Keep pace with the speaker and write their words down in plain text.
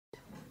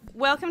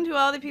welcome to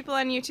all the people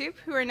on YouTube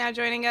who are now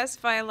joining us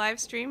via live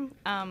stream.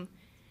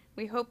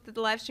 We hope that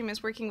the live stream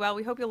is working well.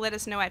 We hope you'll let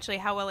us know actually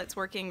how well it's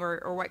working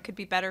or what could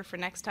be better for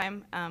next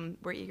time.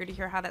 We're eager to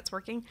hear how that's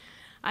working.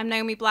 I'm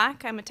Naomi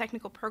Black. I'm a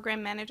technical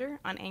program manager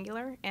on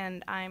Angular,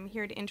 and I'm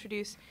here to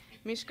introduce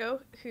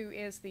Miško, who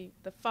is the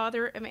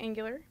father of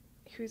Angular,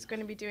 who's going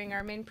to be doing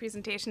our main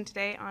presentation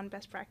today on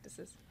best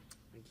practices.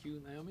 Thank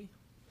you, Naomi.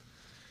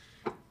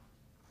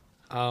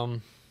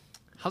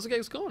 How's it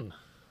guys going?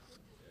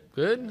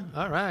 Good?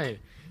 All right.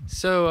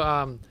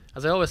 So,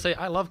 as I always say,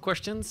 I love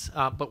questions,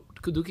 but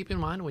do keep in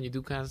mind when you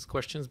do ask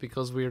questions,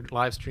 because we're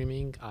live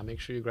streaming, make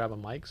sure you grab a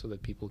mic so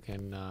that people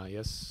can,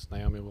 yes,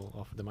 Naomi will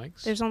offer the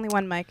mics. There's only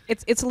one mic.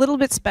 It's a little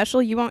bit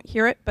special. You won't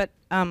hear it, but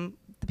the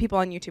people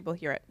on YouTube will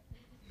hear it.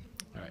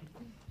 All right.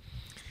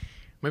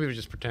 Maybe we're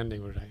just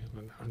pretending.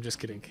 I'm just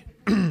kidding.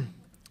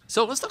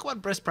 So let's talk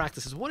about best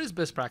practices. What is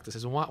best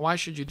practices, and why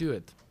should you do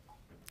it?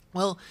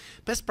 Well,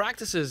 best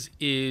practices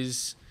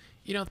is,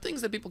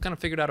 things that people kind of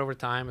figured out over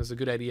time is a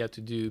good idea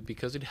to do,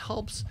 because it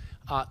helps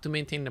to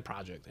maintain the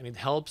project, and it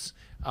helps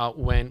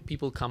when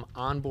people come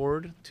on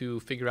board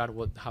to figure out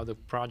how the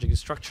project is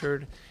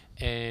structured,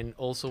 and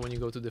also when you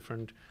go to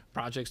different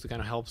projects, to kind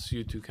of helps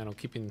you to kind of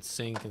keep in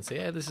sync and say,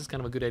 yeah, this is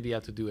kind of a good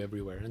idea to do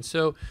everywhere. And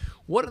so,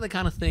 what are the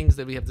kind of things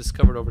that we have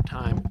discovered over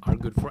time are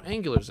good for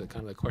Angular? Is kind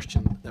of the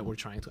question that we're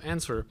trying to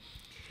answer.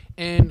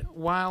 And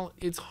while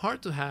it's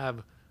hard to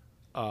have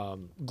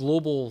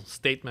global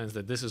statements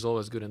that this is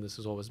always good and this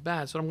is always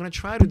bad, so what I'm going to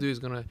try to do is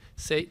going to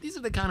say these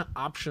are the kind of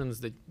options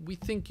that we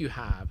think you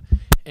have,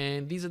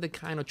 and these are the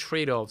kind of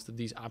trade-offs that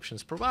these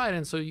options provide,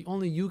 and so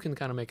only you can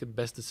kind of make a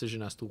best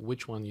decision as to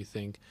which one you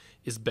think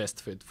is best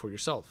fit for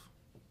yourself.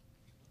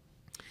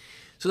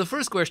 So the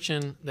first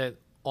question that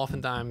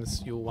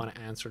oftentimes you'll want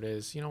to answer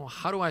is,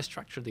 how do I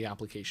structure the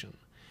application?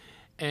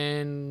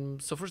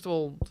 And so first of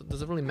all,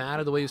 does it really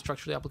matter the way you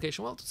structure the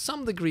application? Well, to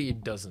some degree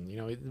it doesn't.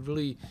 It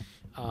really,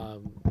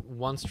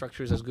 one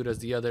structure is as good as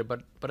the other.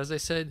 But as I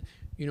said,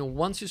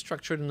 once you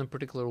structure it in a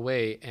particular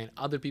way and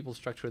other people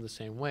structure it the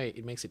same way,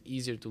 it makes it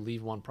easier to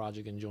leave one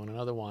project and join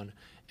another one.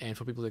 And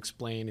for people to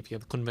explain, if you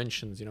have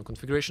conventions,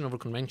 configuration over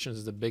conventions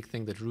is the big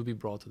thing that Ruby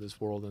brought to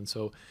this world. And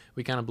so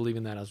we kind of believe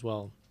in that as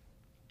well.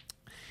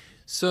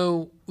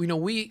 So,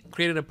 we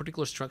created a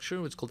particular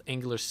structure. It's called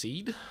Angular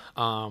Seed.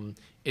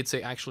 It's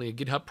actually a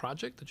GitHub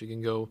project that you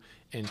can go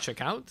and check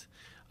out.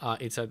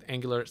 It's at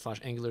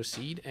Angular/Angular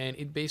Seed, and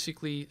it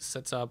basically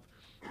sets up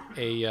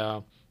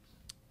a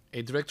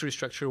directory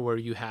structure where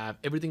you have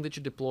everything that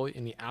you deploy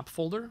in the app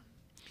folder.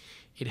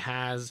 It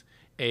has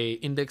a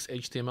index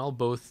HTML,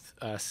 both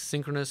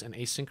synchronous and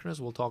asynchronous.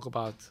 We'll talk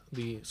about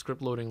the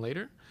script loading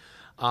later.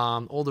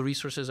 All the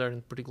resources are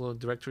in particular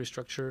directory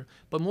structure,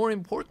 but more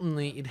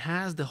importantly, it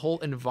has the whole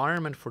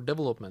environment for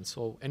development.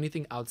 So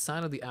anything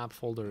outside of the app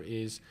folder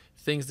is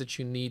things that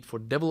you need for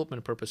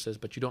development purposes,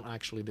 but you don't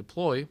actually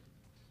deploy.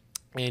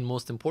 And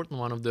most important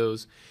one of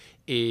those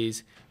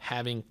is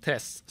having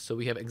tests. So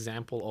we have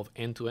example of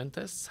end-to-end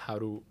tests, how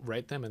to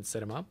write them and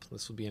set them up.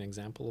 This would be an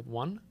example of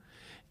one.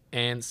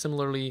 And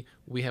similarly,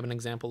 we have an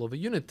example of a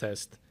unit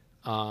test,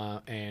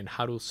 and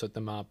how to set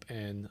them up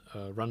and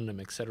run them,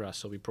 etc.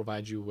 So we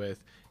provide you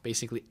with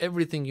basically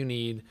everything you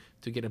need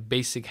to get a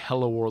basic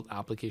Hello World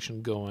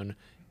application going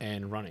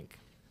and running.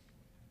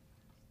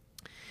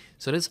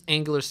 So that's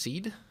Angular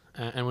Seed,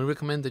 and we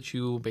recommend that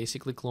you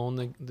basically clone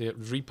the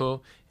repo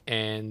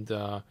and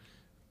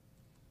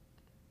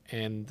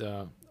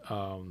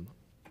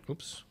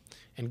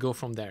go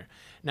from there.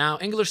 Now,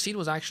 Angular Seed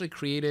was actually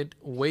created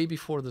way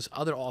before this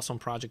other awesome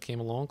project came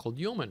along called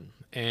Yeoman.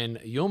 And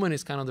Yeoman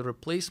is kind of the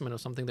replacement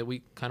of something that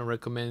we kind of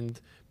recommend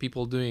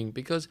people doing,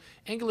 because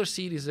Angular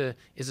Seed is a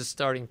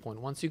starting point.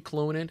 Once you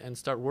clone it and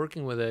start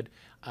working with it,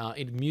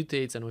 it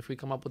mutates, and if we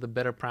come up with a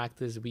better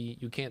practice,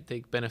 you can't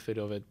take benefit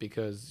of it,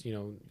 because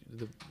you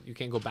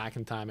can't go back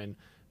in time and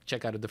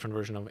check out a different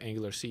version of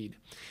Angular Seed.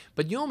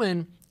 But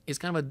Yeoman is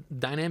kind of a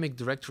dynamic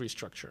directory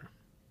structure.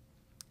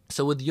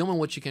 So with Yeoman,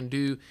 what you can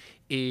do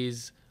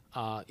is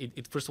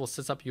it first of all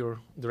sets up your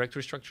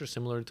directory structure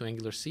similar to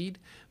Angular Seed,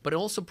 but it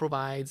also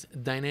provides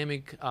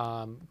dynamic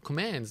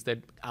commands that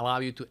allow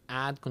you to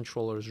add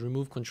controllers,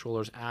 remove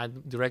controllers,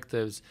 add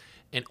directives,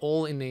 and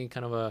all in a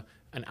kind of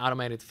an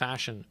automated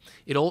fashion.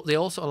 They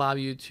also allow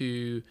you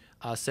to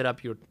set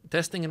up your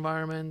testing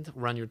environment,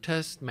 run your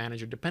tests,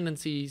 manage your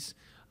dependencies,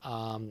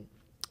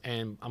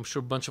 and I'm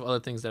sure a bunch of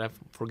other things that I'm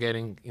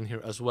forgetting in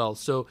here as well.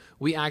 So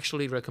we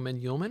actually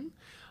recommend Yeoman.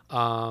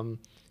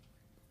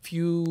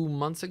 Few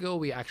months ago,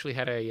 we actually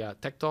had a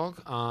tech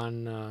talk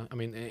on, a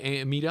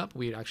Meetup.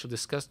 We actually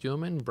discussed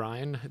Yeoman.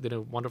 Brian did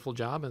a wonderful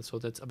job, and so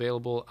that's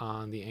available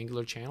on the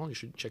Angular channel. You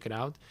should check it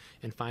out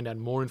and find out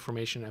more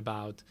information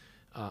about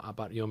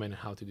Yeoman and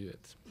how to do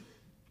it.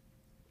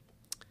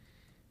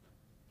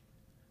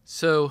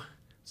 So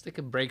let's take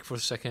a break for a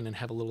second and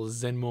have a little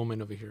Zen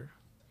moment over here.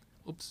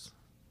 Oops.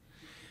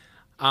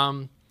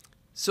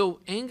 So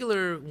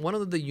Angular, one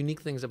of the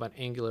unique things about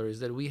Angular is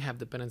that we have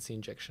dependency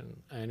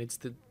injection, and it's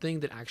the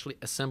thing that actually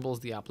assembles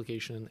the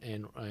application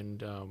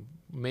and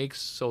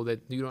makes so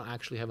that you don't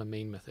actually have a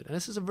main method. And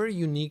this is a very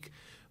unique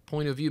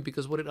point of view,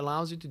 because what it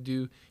allows you to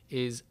do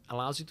is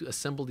allows you to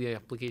assemble the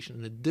application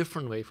in a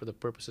different way for the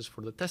purposes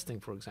for the testing,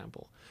 for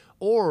example.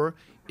 Or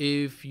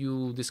if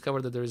you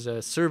discover that there's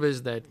a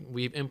service that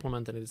we've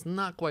implemented and it's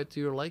not quite to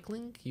your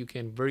liking, you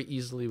can very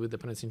easily with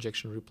dependency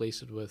injection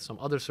replace it with some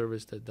other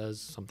service that does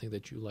something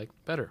that you like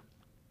better.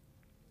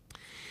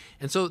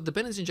 And so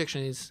dependency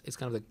injection is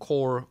kind of the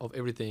core of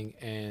everything,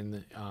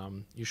 and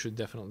you should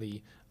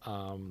definitely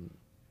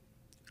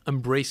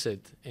embrace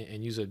it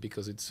and use it,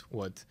 because it's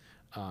what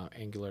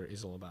Angular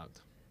is all about.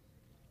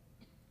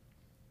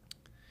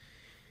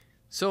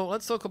 So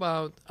let's talk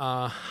about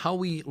how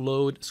we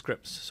load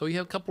scripts. So you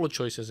have a couple of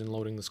choices in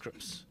loading the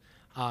scripts.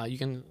 You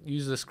can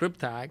use the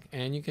script tag,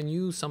 and you can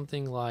use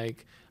something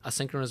like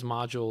asynchronous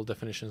module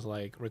definitions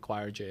like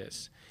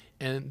require.js.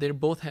 And they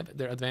both have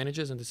their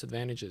advantages and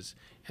disadvantages.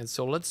 And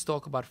so let's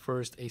talk about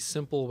first a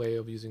simple way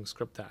of using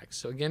script tags.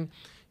 So again,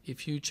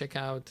 if you check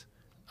out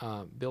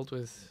built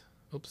with,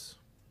 if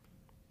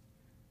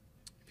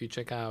you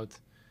check out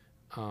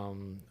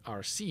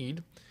our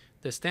seed,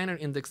 the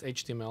standard index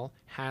HTML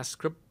has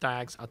script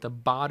tags at the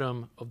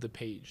bottom of the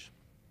page.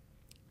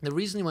 The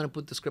reason you want to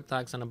put the script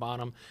tags on the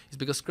bottom is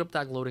because script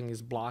tag loading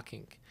is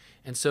blocking.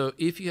 And so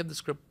if you have the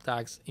script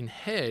tags in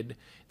head,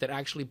 that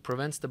actually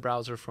prevents the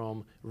browser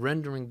from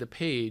rendering the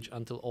page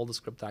until all the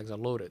script tags are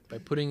loaded. By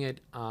putting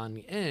it on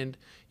the end,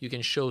 you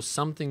can show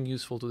something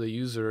useful to the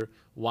user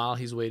while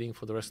he's waiting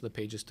for the rest of the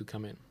pages to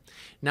come in.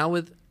 Now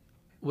with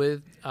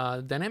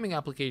dynamic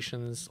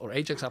applications or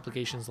Ajax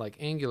applications like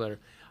Angular,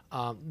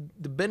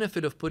 the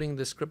benefit of putting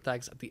the script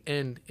tags at the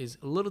end is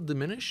a little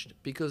diminished,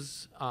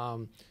 because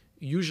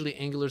usually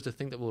Angular is the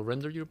thing that will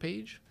render your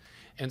page.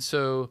 And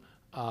so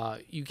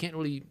you can't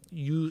really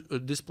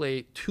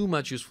display too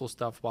much useful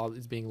stuff while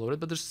it's being loaded,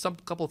 but there's some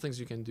couple of things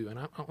you can do. And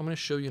I'm going to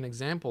show you an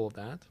example of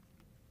that.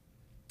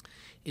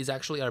 Is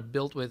actually our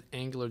built with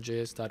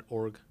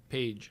AngularJS.org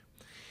page.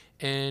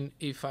 And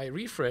if I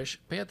refresh,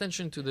 pay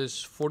attention to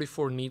this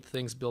 44 neat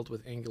things built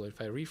with Angular. If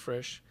I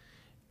refresh,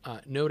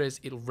 notice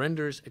it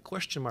renders a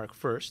question mark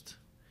first,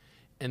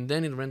 and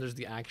then it renders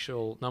the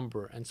actual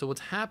number. And so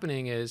what's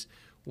happening is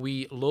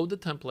we load the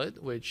template,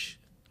 which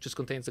just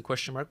contains the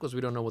question mark because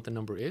we don't know what the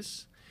number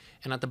is.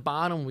 And at the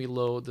bottom, we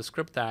load the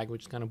script tag,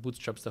 which kind of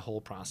bootstraps the whole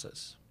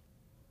process.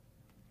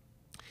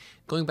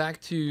 Going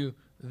back to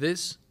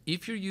this,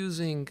 if you're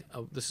using,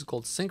 this is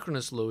called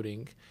synchronous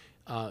loading,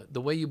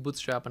 the way you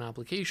bootstrap an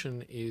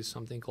application is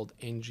something called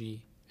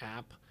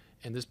ng-app,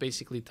 and this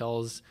basically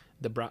tells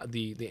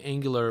the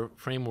Angular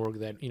framework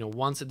that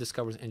once it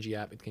discovers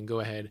ng-app, it can go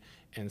ahead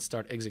and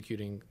start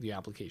executing the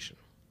application.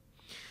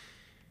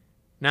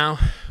 Now,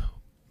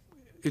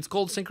 it's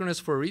called synchronous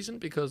for a reason,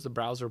 because the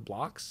browser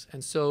blocks,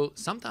 and so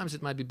sometimes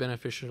it might be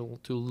beneficial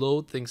to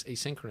load things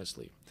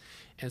asynchronously.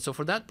 And so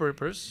for that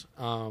purpose,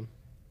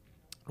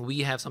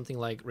 we have something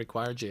like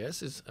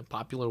require.js is a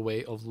popular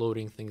way of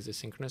loading things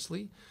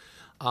asynchronously.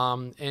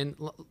 And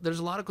there's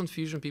a lot of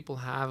confusion people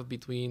have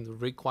between the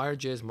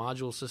require.js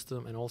module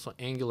system and also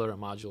Angular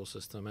module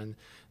system. And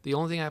the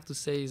only thing I have to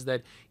say is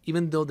that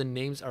even though the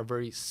names are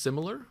very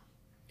similar,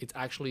 it's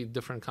actually a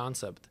different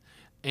concept.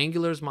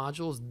 Angular's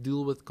modules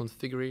deal with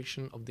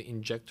configuration of the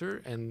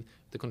injector, and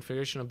the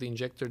configuration of the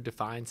injector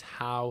defines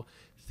how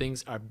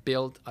things are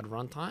built at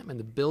runtime, and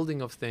the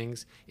building of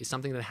things is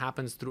something that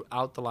happens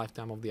throughout the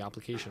lifetime of the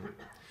application.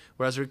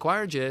 Whereas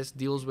require.js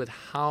deals with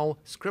how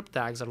script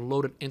tags are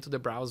loaded into the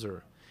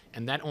browser,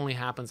 and that only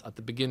happens at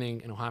the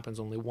beginning and happens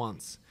only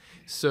once.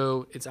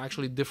 So it's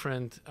actually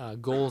different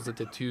goals that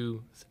the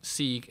two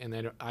seek, and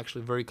they're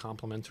actually very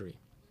complementary.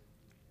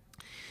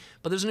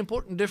 But there's an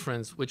important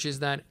difference, which is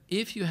that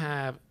if you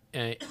have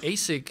an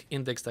async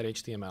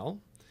index.html,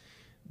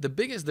 the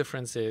biggest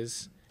difference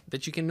is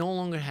that you can no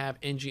longer have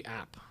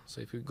ng-app.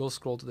 So if you go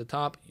scroll to the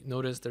top,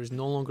 notice there's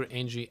no longer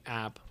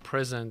ng-app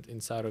present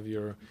inside of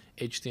your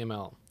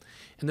HTML.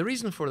 And the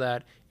reason for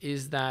that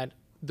is that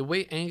the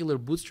way Angular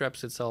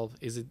bootstraps itself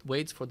is it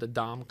waits for the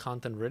DOM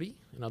content ready.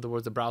 In other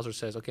words, the browser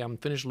says, okay, I'm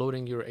finished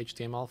loading your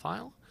HTML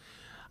file.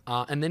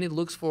 And then it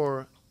looks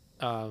for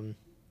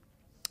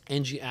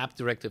ng-app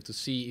directive to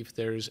see if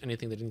there's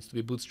anything that needs to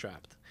be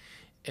bootstrapped.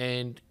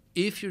 And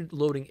if you're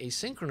loading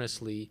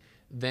asynchronously,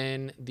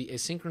 then the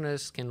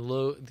asynchronous can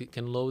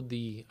load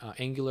the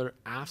Angular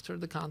after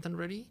the content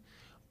ready,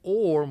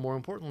 or more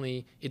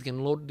importantly, it can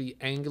load the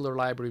Angular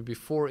library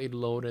before it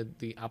loaded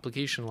the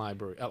application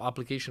library,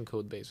 application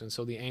code base. And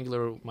so the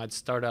Angular might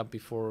start up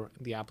before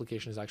the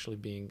application is actually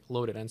being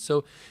loaded. And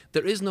so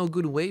there is no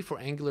good way for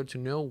Angular to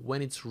know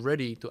when it's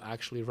ready to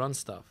actually run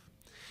stuff.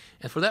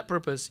 And for that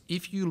purpose,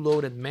 if you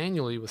load it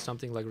manually with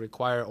something like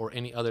require or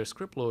any other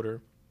script loader,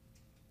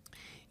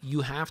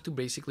 you have to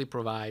basically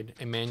provide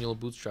a manual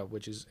bootstrap,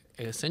 which is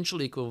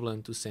essentially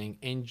equivalent to saying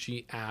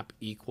ng-app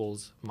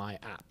equals my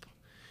app.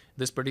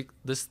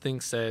 This thing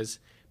says,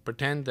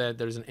 pretend that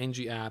there's an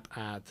ng-app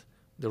at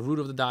the root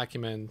of the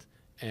document,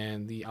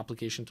 and the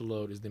application to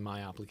load is the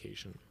my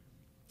application.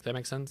 Does that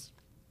make sense?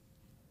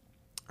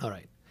 All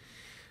right.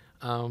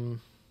 Son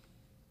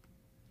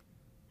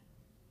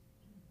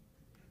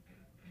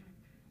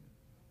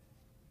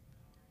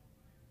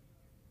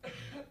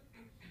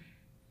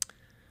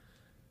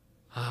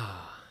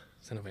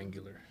of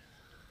Angular.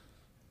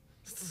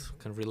 It's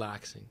kind of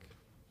relaxing.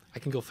 I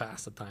can go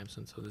fast at times,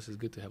 and so this is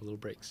good to have little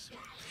breaks.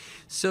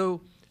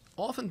 So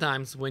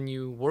oftentimes when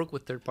you work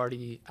with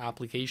third-party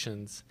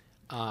applications,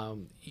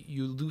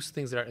 you lose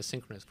things that are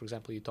asynchronous. For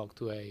example, you talk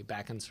to a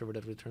backend server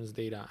that returns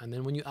data, and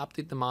then when you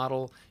update the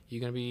model,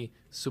 you're going to be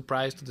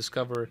surprised to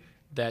discover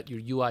that your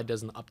UI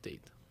doesn't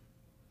update.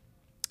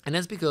 And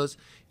that's because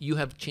you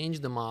have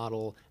changed the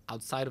model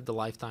outside of the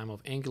lifetime of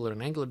Angular,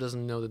 and Angular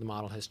doesn't know that the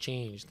model has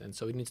changed, and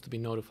so it needs to be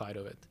notified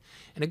of it.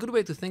 And a good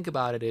way to think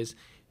about it is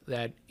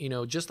that, you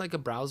know, just like a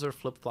browser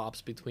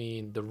flip-flops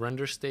between the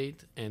render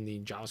state and the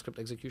JavaScript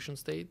execution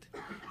state,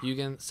 you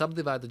can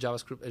subdivide the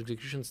JavaScript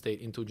execution state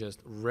into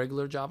just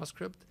regular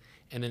JavaScript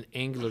and an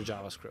Angular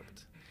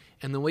JavaScript.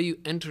 And the way you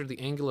enter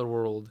the Angular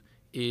world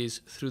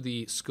is through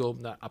the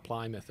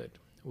scope.apply method,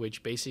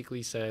 which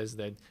basically says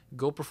that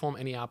go perform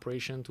any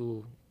operation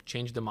to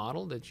change the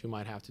model that you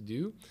might have to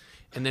do.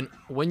 And then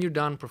when you're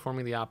done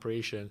performing the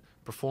operation,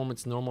 perform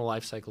its normal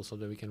life cycle so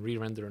that we can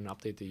re-render and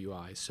update the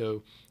UI.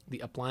 So the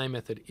apply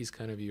method is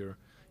kind of your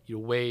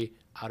way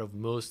out of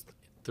most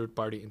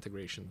third-party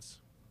integrations.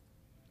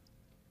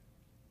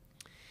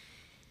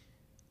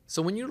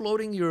 So when you're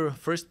loading your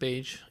first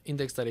page,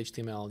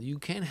 index.html, you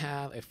can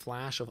have a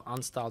flash of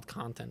unstyled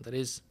content. That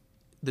is,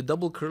 the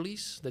double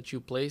curlies that you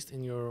placed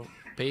in your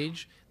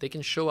page, they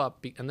can show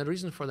up. And the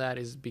reason for that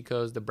is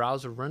because the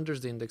browser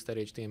renders the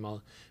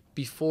index.html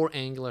before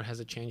Angular has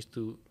a chance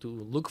to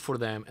look for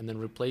them and then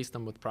replace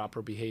them with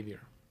proper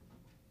behavior.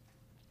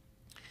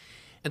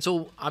 And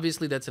so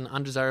obviously that's an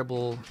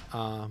undesirable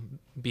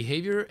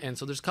behavior. And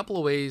so there's a couple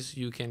of ways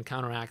you can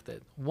counteract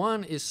it.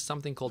 One is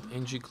something called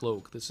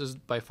ngcloak. This is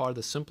by far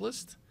the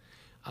simplest.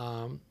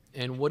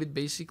 And what it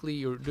basically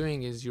you're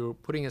doing is you're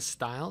putting a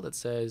style that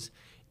says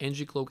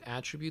ngcloak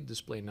attribute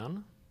display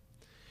none,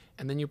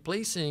 and then you're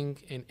placing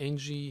an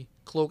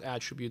ngcloak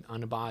attribute on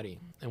the body.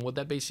 And what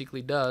that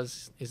basically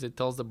does is it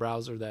tells the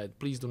browser that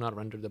please do not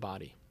render the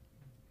body.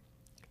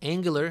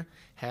 Angular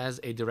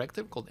has a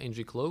directive called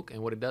ngcloak,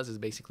 and what it does is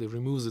basically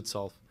removes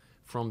itself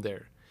from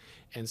there.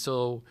 And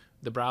so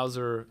the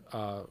browser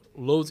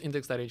loads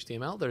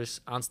index.html.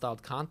 There's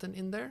unstyled content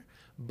in there,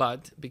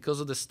 but because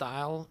of the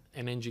style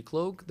and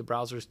ngcloak, the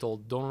browser is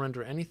told don't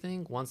render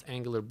anything. Once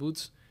Angular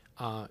boots,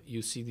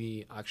 you see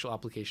the actual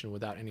application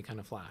without any kind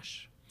of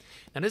flash.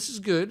 Now this is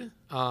good.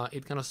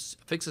 It kind of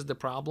fixes the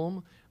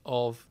problem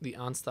of the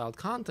unstyled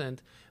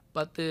content,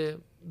 but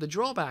the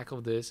drawback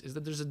of this is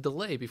that there's a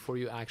delay before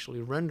you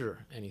actually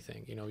render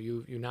anything. You know,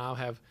 you now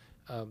have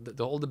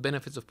all the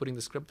benefits of putting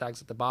the script tags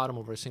at the bottom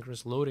of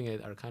asynchronous loading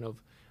it are kind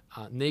of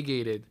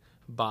negated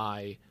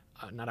by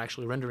not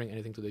actually rendering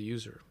anything to the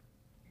user.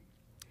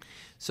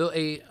 So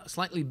a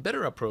slightly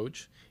better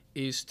approach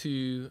is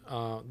to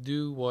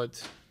do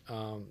what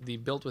the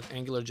built with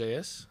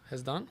AngularJS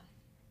has done.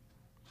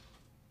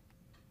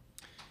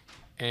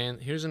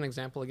 And here's an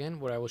example again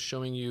where I was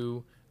showing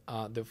you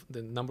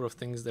the number of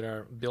things that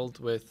are built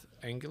with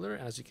Angular.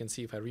 As you can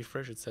see, if I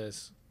refresh, it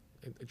says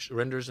it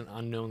renders an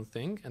unknown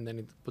thing, and then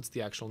it puts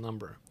the actual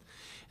number.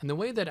 And the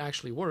way that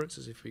actually works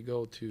is if we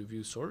go to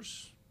view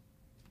source.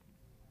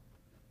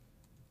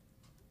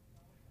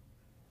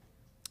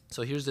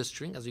 So here's the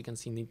string, as you can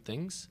see, neat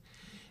things.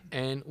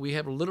 And we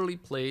have literally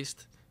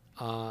placed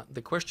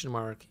the question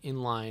mark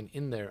inline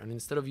in there. And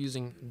instead of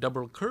using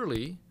double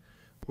curly,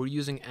 we're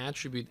using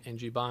attribute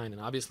ngbind. And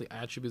obviously,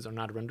 attributes are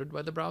not rendered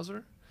by the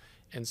browser.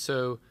 And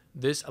so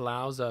this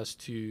allows us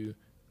to,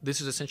 this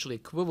is essentially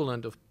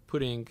equivalent of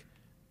putting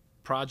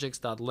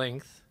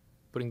projects.length,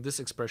 putting this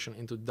expression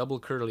into double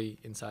curly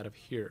inside of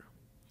here.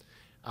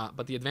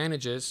 But the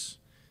advantage is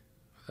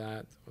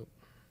that,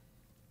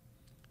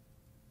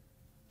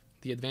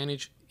 the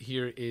advantage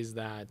here is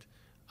that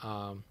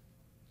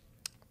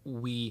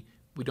we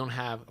don't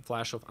have a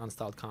flash of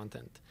unstyled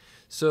content.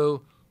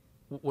 So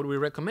what we're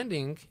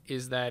recommending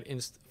is that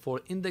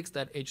for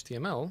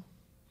index.html,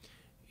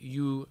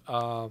 you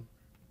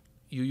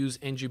use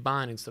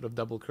ngbind instead of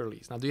double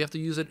curlies. Now, do you have to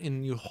use it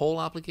in your whole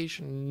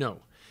application? No,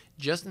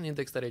 just in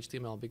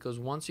index.html, because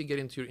once you get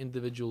into your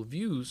individual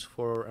views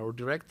or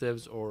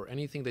directives or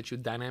anything that you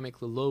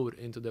dynamically load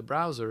into the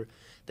browser,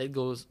 that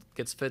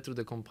gets fed through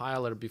the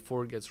compiler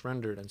before it gets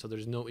rendered, and so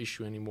there's no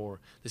issue anymore.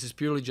 This is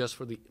purely just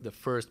for the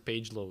first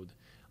page load.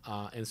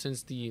 And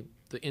since the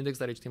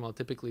index.html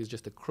typically is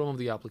just the Chrome of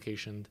the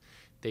application,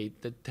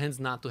 that tends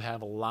not to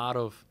have a lot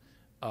of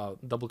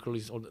double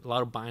curlies or a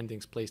lot of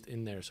bindings placed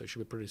in there, so it should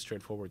be pretty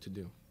straightforward to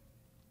do.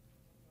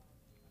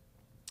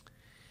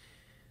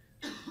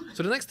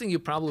 So the next thing you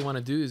probably want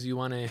to do is you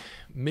want to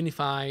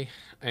minify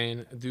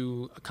and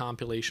do a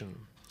compilation.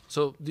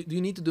 So do you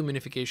need to do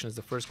minification is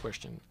the first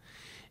question.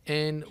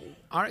 And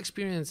our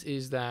experience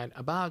is that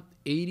about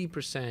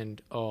 80%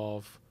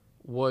 of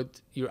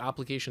what your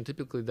application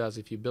typically does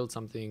if you build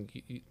something,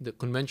 the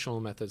conventional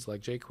methods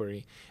like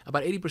jQuery,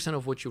 about 80%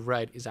 of what you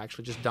write is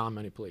actually just DOM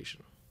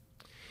manipulation.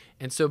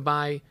 And so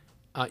by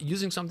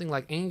using something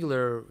like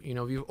Angular,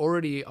 you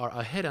already are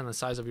ahead on the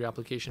size of your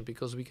application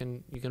because you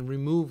can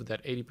remove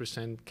that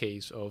 80%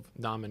 case of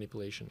DOM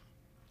manipulation.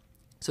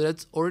 So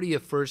that's already a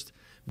first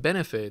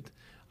benefit,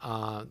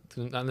 not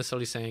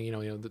necessarily saying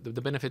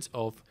the benefits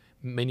of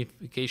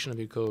minification of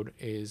your code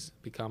is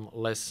become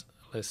less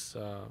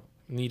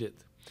needed.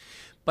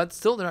 But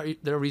still,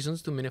 there are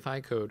reasons to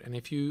minify code. And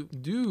if you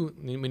do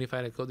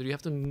minify the code, you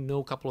have to know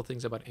a couple of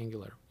things about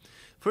Angular.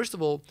 First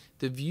of all,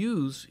 the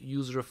views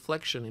use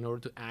reflection in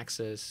order to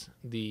access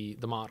the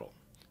model.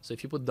 So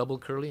if you put double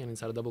curly, and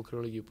inside a double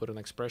curly you put an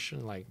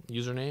expression like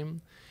username,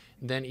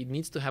 then it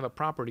needs to have a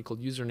property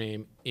called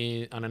username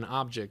on an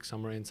object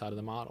somewhere inside of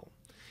the model.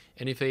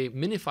 And if a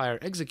minifier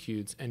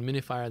executes and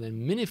minifier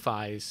then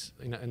minifies,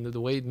 and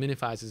the way it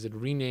minifies is it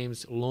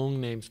renames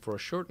long names for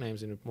short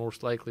names, and it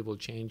most likely will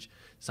change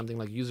something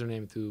like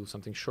username to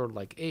something short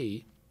like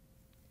A,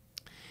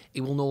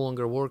 it will no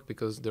longer work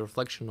because the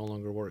reflection no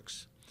longer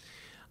works.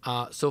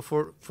 So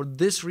for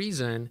this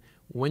reason,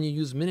 when you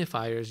use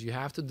minifiers, you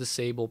have to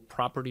disable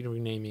property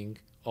renaming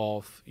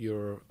of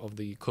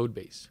the code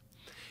base.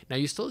 Now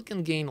you still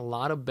can gain a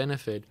lot of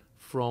benefit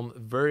from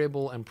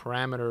variable and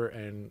parameter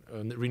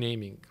and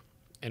renaming,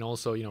 and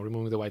also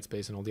removing the white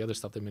space and all the other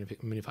stuff that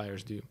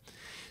minifiers do.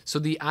 So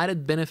the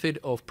added benefit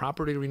of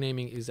property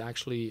renaming is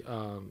actually,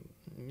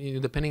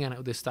 depending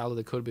on the style of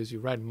the code base you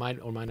write, might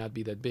or might not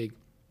be that big.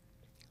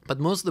 But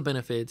most of the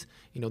benefits,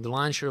 the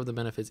lion's share of the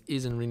benefits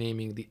is in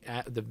renaming the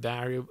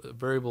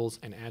variables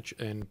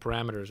and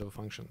parameters of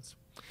functions.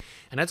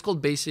 And that's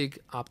called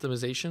basic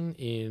optimization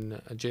in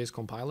a JS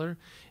compiler.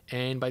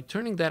 And by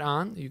turning that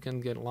on, you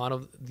can get a lot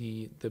of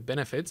the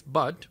benefits,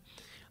 but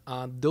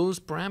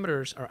those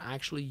parameters are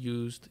actually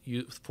used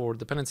for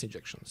dependency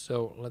injection.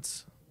 So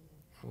let's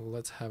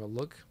have a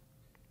look.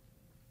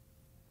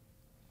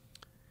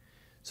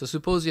 So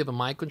suppose you have a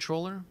mic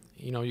controller.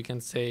 You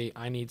can say,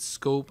 I need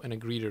scope and a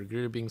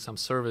greeter being some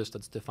service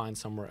that's defined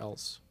somewhere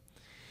else.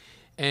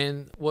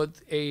 And what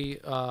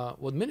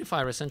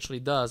minifier essentially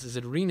does is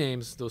it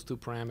renames those two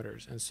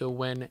parameters. And so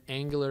when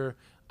Angular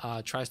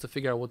tries to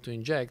figure out what to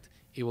inject,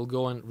 it will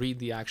go and read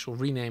the actual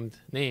renamed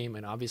name,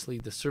 and obviously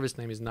the service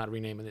name is not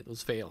renamed and it will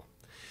fail.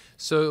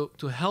 So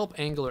to help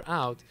Angular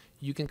out,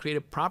 you can create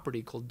a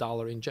property called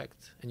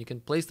 $inject, and you can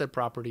place that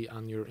property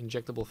on your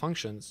injectable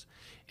functions,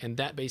 and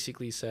that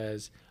basically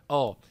says,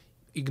 oh,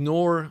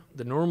 ignore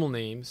the normal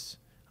names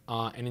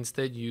and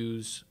instead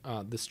use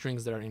the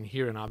strings that are in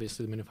here, and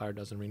obviously the minifier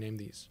doesn't rename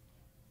these.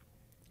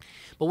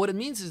 But what it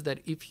means is that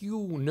if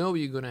you know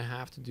you're going to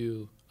have to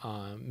do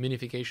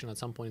minification at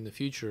some point in the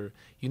future,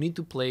 you need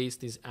to place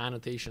these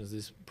annotations,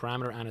 these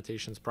parameter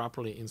annotations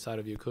properly inside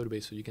of your code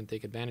base so you can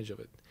take advantage of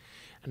it.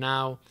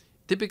 Now,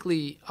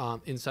 typically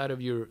inside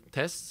of your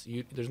tests,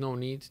 there's no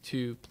need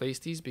to place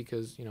these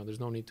because there's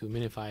no need to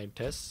minify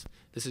tests.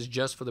 This is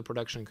just for the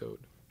production code.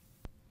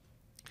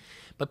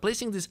 But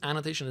placing this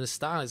annotation in this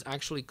style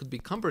could be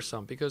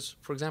cumbersome because,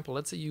 for example,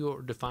 let's say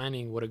you're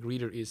defining what a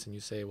greeter is and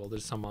you say, well,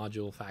 there's some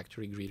module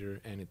factory greeter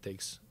and it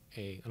takes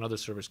another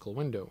service called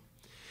window.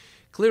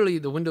 Clearly,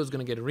 the window is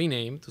going to get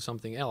renamed to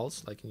something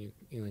else, like in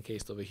the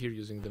case over here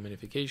using the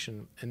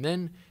minification. And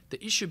then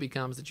the issue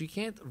becomes that you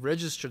can't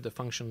register the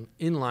function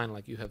inline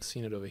like you have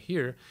seen it over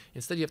here.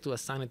 Instead, you have to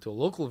assign it to a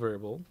local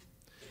variable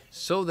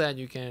so that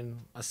you can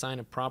assign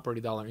a property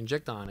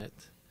 $inject on it,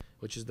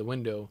 which is the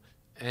window,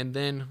 and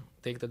then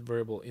take that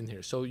variable in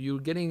here. So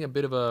you're getting a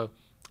bit of a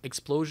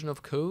explosion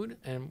of code,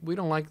 and we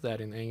don't like that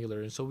in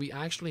Angular. And so we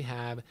actually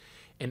have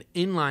an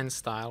inline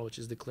style, which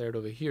is declared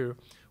over here,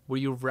 where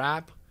you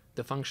wrap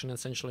the function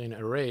essentially in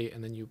an array,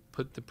 and then you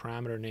put the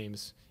parameter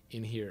names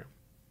in here.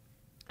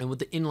 And with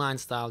the inline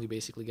style, you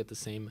basically get the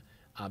same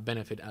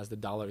benefit as the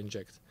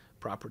 $inject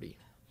property.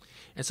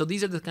 And so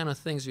these are the kind of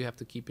things you have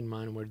to keep in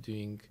mind when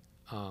doing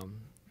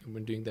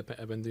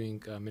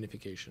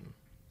minification.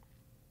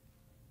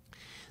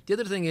 The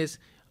other thing is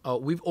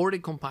we've already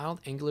compiled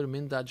Angular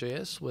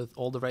min.js with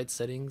all the right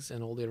settings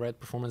and all the right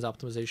performance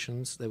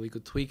optimizations that we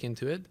could tweak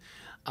into it.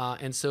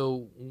 And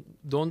so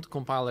don't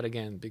compile it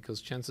again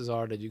because chances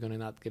are that you're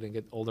not going to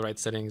get all the right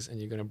settings and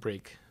you're going to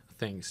break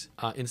things.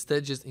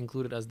 Instead, just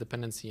include it as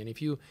dependency. And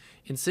if you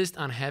insist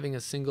on having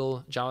a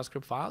single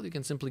JavaScript file, you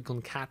can simply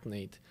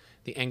concatenate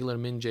the Angular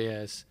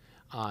min.js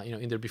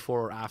either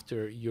before or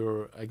after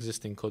your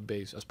existing code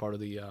base as part of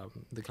the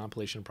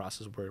compilation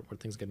process where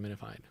things get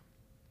minified.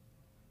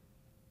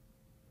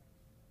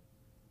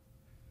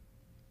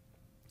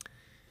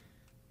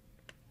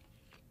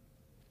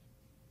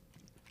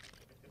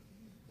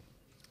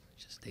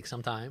 Take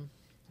some time,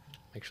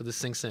 make sure this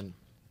sinks in.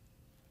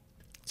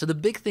 So the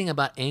big thing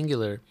about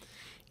Angular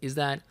is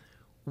that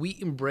we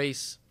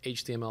embrace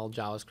HTML,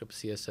 JavaScript,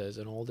 CSS,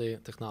 and all the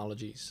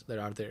technologies that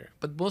are there.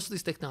 But most of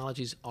these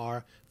technologies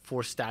are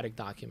for static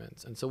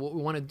documents. And so what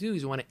we want to do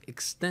is we want to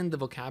extend the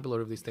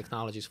vocabulary of these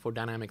technologies for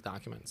dynamic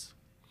documents.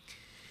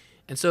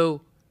 And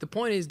so the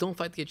point is, don't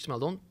fight the HTML.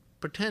 Don't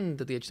pretend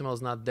that the HTML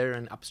is not there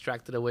and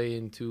abstract it away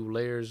into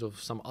layers of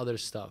some other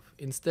stuff.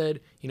 Instead,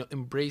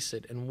 embrace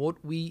it. And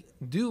what we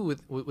do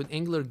with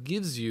Angular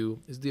gives you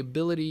is the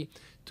ability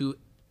to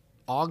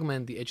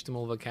augment the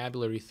HTML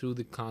vocabulary through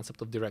the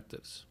concept of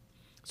directives.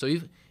 So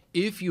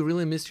if you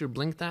really miss your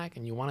blink tag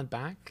and you want it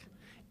back,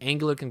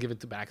 Angular can give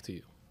it back to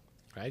you,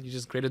 right? You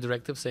just create a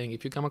directive saying,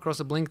 if you come across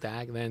a blink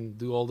tag, then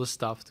do all this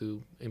stuff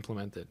to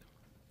implement it.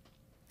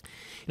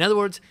 In other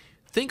words,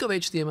 think of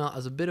HTML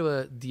as a bit of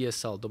a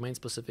DSL,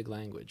 domain-specific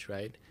language,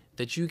 right?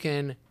 That you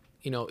can,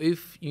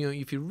 if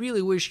you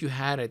really wish you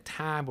had a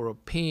tab or a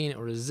pane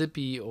or a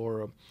zippy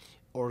or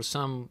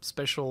some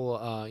special,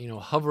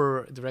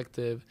 hover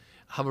directive,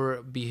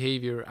 hover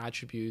behavior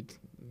attribute,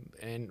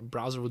 and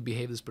browser would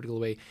behave this particular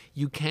way,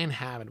 you can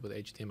have it with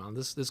HTML.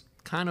 This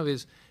kind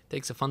of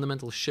takes a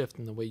fundamental shift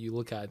in the way you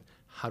look at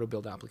how to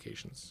build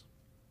applications.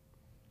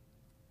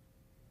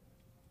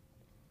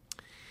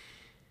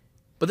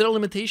 But there are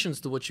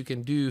limitations to what you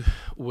can do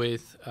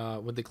with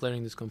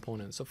declaring this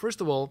component. So first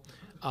of all,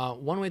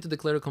 one way to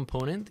declare a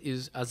component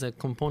is as a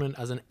component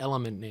as an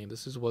element name.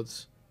 This is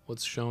what's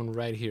shown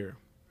right here.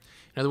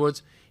 In other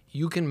words,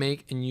 you can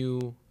make a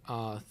new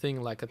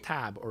thing like a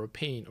tab or a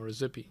pane or a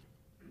zippy.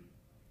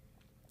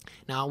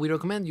 Now, we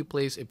recommend you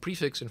place a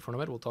prefix in front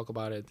of it. We'll talk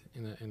about it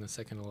in a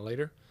second or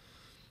later.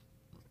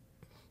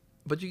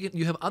 But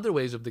you have other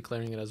ways of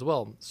declaring it as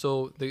well.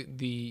 So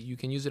you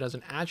can use it as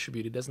an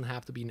attribute. It doesn't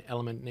have to be an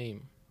element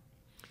name.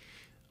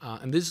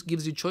 And this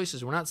gives you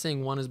choices. We're not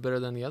saying one is better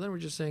than the other. We're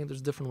just saying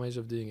there's different ways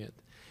of doing it.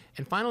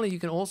 And finally, you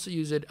can also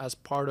use it as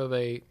part of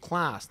a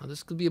class. Now,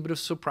 this could be a bit of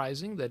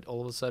surprising that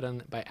all of a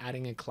sudden, by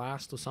adding a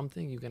class to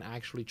something, you can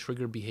actually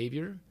trigger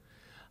behavior.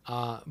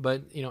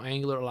 But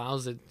Angular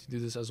allows it to do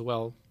this as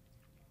well.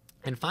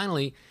 And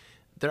finally,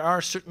 there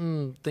are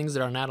certain things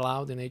that are not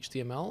allowed in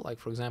HTML, like,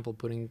 for example,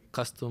 putting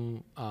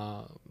custom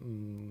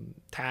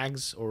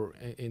tags or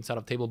inside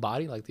of table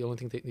body. Like, the only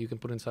thing that you can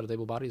put inside of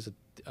table body is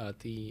a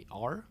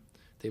TR,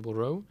 table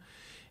row.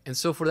 And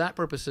so for that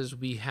purposes,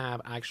 we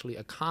have actually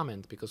a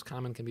comment, because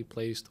comment can be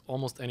placed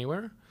almost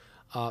anywhere.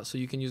 So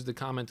you can use the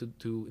comment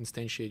to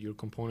instantiate your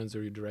components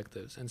or your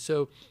directives. And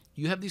so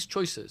you have these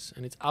choices,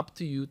 and it's up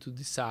to you to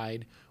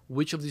decide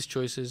which of these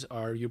choices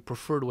are your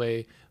preferred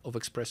way of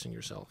expressing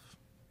yourself.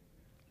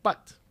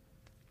 But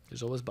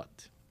there's always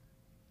but.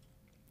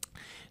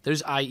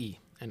 There's IE,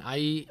 and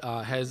IE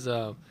has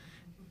a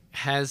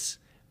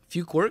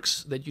few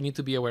quirks that you need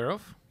to be aware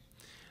of.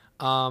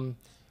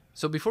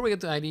 So before we get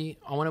to IE,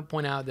 I want to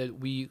point out that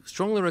we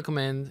strongly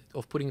recommend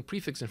of putting a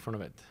prefix in front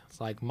of it.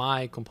 It's like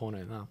my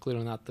component. Now,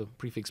 clearly not the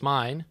prefix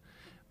mine,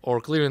 or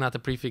clearly not the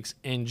prefix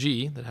ng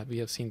that we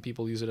have seen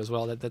people use it as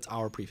well. That's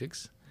our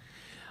prefix.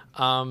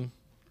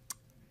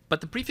 But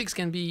the prefix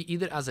can be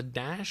either as a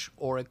dash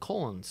or a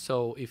colon.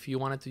 So if you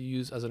wanted to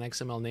use as an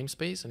XML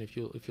namespace, and if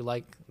you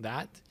like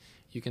that,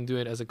 you can do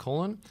it as a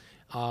colon.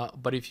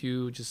 But if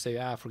you just say,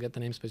 forget the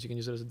namespace, you can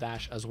use it as a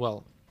dash as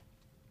well.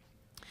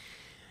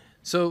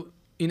 So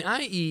in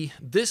IE,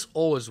 this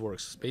always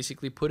works,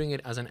 basically putting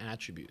it as an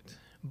attribute.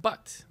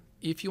 But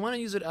if you want to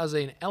use it as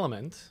an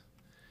element,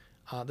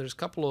 there's a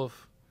couple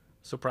of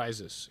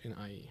surprises in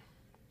IE.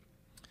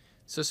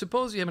 So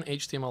suppose you have an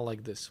HTML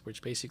like this,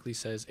 which basically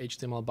says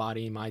HTML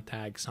body, my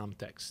tag, some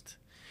text.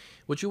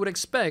 What you would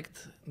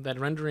expect that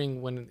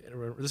rendering, when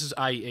this is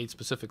IE8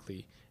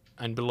 specifically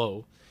and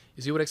below,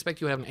 is you would expect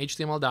you have an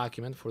HTML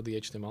document for the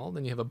HTML,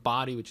 then you have a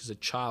body, which is a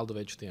child of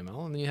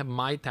HTML, and then you have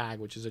my tag,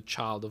 which is a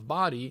child of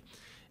body,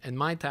 and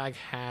my tag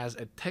has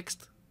a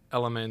text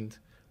element,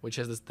 which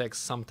has this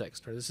text, some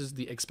text. Right? This is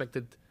the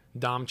expected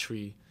DOM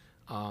tree.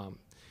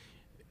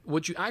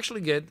 What you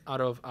actually get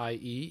out of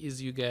IE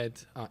is you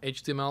get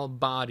HTML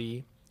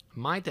body,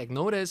 my tag.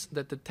 Notice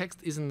that the text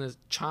isn't a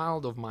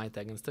child of my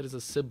tag, instead it's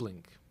a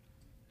sibling.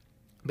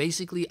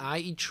 Basically,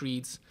 IE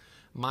treats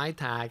my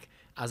tag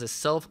as a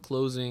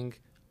self-closing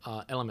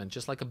element,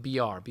 just like a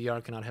BR. BR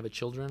cannot have a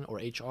children, or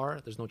HR.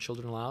 There's no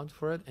children allowed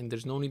for it, and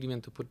there's no need even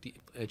to put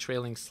a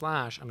trailing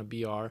slash on a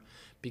BR,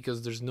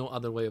 because there's no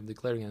other way of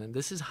declaring it. And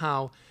this is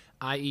how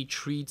IE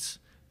treats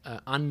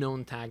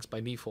unknown tags by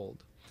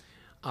default.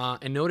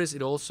 And notice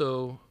it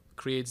also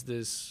creates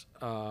this,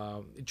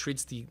 it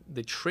treats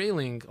the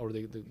trailing or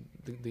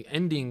the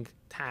ending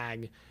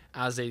tag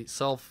as a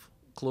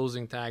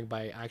self-closing tag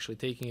by actually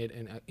taking it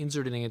and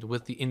inserting it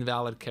with the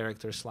invalid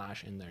character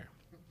slash in there.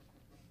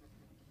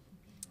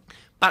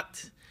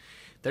 But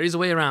there is a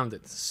way around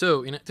it.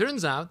 So it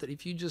turns out that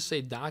if you just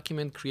say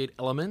document create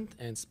element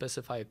and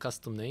specify a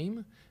custom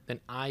name, then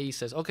IE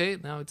says, okay,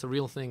 now it's a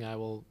real thing. I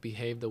will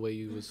behave the way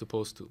you were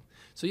supposed to.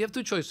 So you have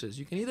two choices.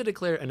 You can either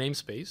declare a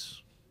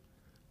namespace,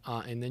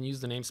 and then use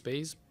the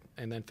namespace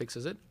and then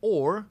fixes it,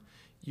 or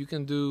you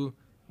can do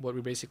what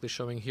we're basically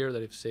showing here,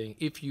 that it's saying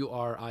if you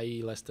are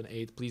IE less than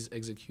 8, please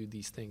execute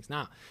these things.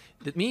 Now,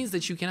 that means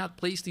that you cannot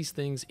place these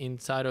things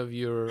inside of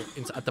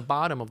at the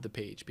bottom of the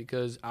page,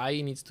 because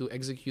IE needs to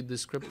execute the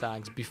script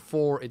tags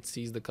before it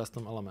sees the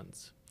custom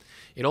elements.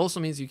 It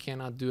also means you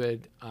cannot do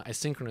it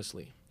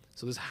asynchronously.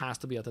 So this has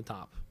to be at the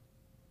top.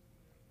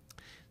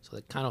 So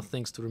that kind of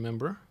things to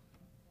remember.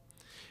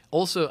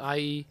 Also,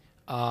 IE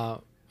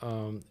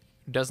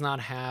does not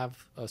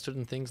have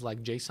certain things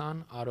like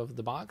JSON out of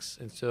the box,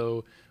 and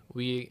so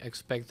we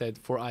expect that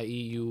for IE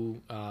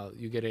you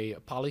get a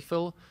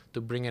polyfill to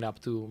bring it up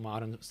to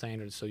modern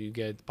standards. So you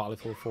get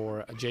polyfill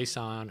for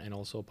JSON and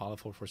also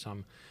polyfill for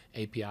some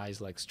APIs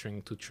like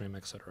string to trim,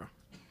 etc.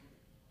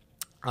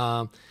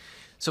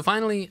 So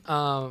finally,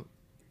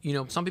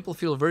 some people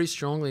feel very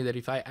strongly that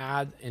if I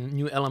add a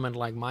new element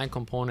like my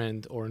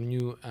component or a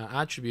new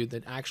attribute,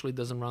 that actually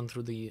doesn't run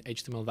through the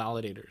HTML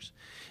validators.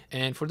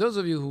 And for those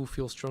of you who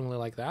feel strongly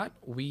like that,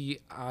 we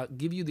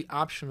give you the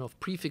option of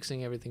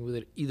prefixing everything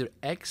with either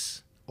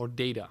X or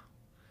data.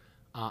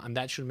 And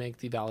that should make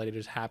the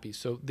validators happy.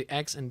 So the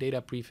X and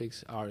data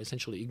prefix are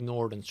essentially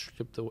ignored and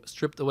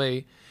stripped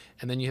away.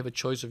 And then you have a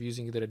choice of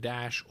using either a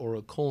dash or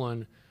a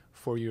colon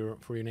for your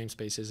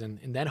namespaces,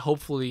 and that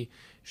hopefully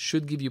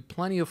should give you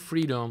plenty of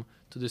freedom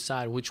to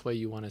decide which way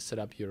you want to set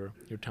up your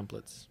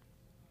templates.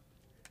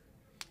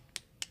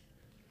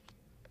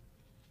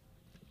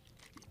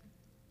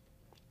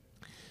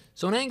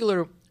 So in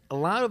Angular, a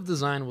lot of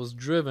design was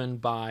driven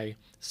by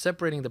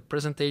separating the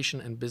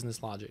presentation and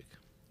business logic.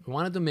 We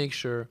wanted to make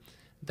sure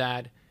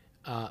that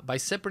by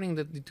separating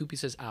the two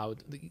pieces out,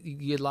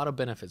 you get a lot of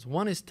benefits.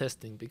 One is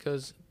testing,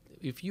 because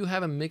if you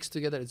have them mixed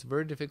together, it's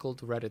very difficult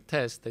to write a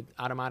test that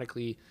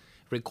automatically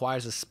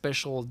requires a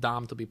special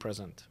DOM to be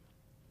present.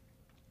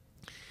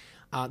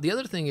 The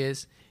other thing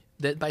is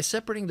that by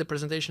separating the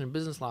presentation and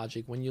business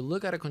logic, when you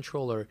look at a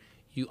controller,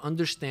 you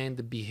understand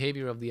the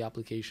behavior of the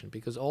application,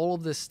 because all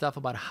of this stuff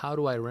about how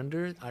do I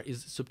render it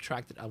is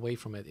subtracted away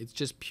from it. It's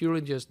just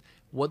purely just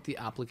what the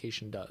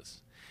application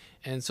does.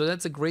 And so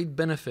that's a great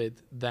benefit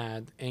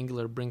that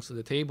Angular brings to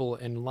the table,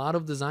 and a lot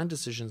of design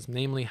decisions,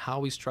 namely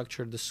how we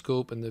structure the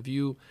scope and the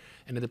view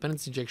and the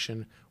dependency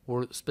injection,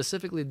 were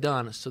specifically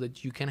done so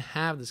that you can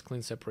have this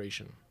clean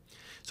separation.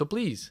 So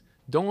please,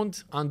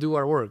 don't undo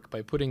our work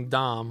by putting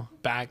DOM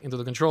back into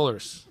the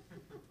controllers.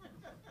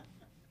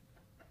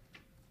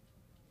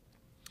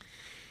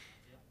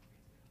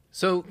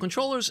 So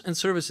controllers and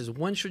services,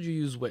 when should you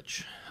use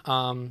which?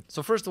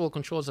 So first of all,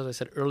 controllers, as I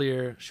said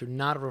earlier, should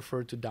not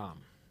refer to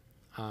DOM.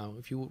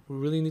 If you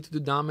really need to do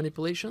DOM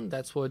manipulation,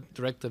 that's what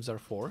directives are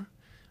for.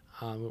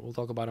 We'll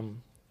talk about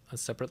them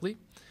separately.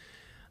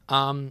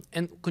 And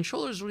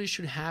controllers really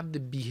should have the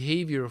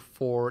behavior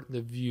for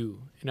the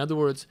view. In other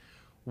words,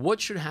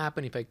 what should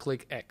happen if I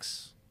click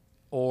X?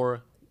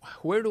 Or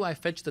where do I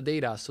fetch the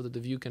data so that the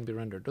view can be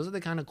rendered? Those are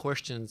the kind of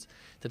questions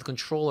that the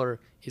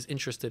controller is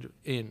interested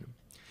in.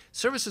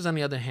 Services, on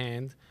the other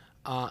hand,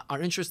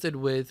 are interested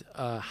with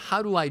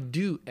how do I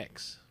do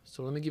X?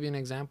 So let me give you an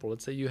example.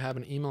 Let's say you have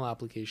an email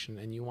application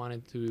and you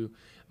wanted to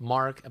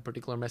mark a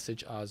particular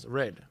message as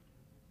read.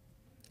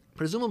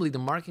 Presumably, the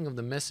marking of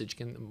the message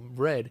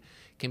read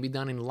can be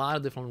done in a lot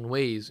of different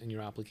ways in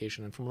your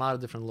application and from a lot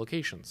of different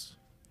locations.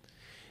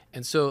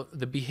 And so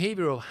the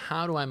behavior of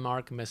how do I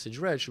mark a message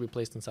read should be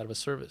placed inside of a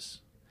service.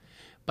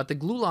 But the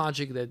glue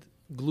logic that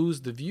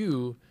glues the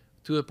view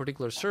to a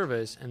particular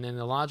service, and then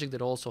the logic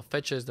that also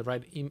fetches the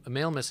right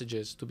email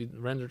messages to be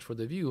rendered for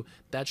the view,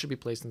 that should be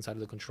placed inside of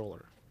the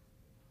controller.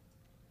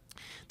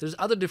 There's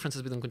other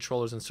differences between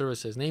controllers and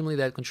services, namely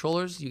that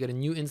controllers, you get a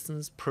new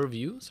instance per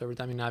view. So every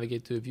time you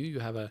navigate to a view, you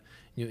have a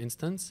new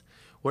instance.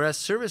 Whereas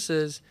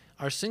services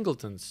are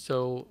singletons.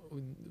 So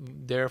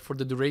they're for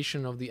the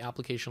duration of the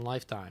application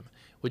lifetime,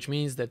 which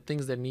means that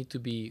things that need to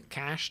be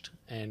cached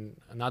and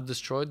not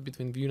destroyed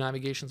between view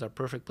navigations are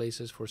perfect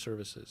places for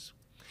services.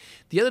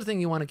 The other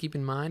thing you want to keep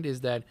in mind is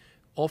that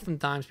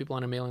oftentimes people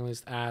on a mailing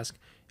list ask,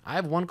 I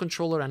have one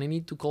controller and I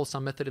need to call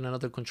some method in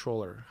another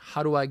controller.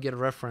 How do I get a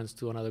reference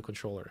to another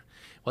controller?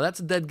 Well, that's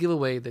a dead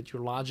giveaway that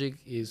your logic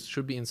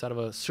should be inside of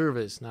a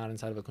service, not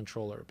inside of a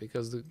controller,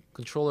 because the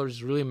controller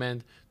is really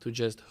meant to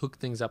just hook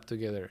things up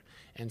together.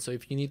 And so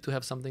if you need to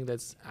have something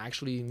that's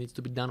actually needs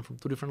to be done from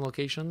two different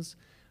locations,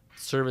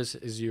 service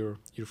is your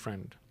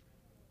friend.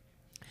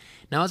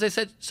 Now, as I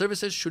said,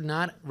 services should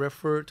not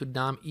refer to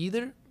DOM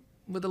either,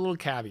 with a little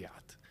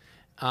caveat.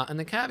 And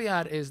the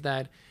caveat is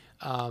that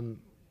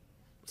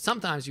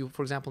sometimes you,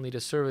 for example, need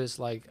a service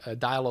like a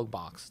dialog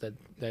box that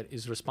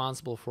is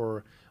responsible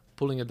for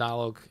pulling a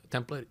dialog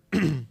template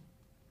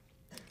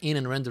in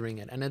and rendering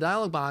it. And a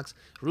dialog box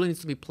really needs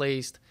to be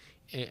placed,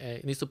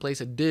 it needs to place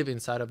a div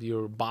inside of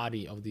your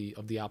body of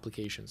the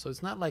application. So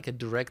it's not like a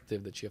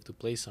directive that you have to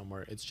place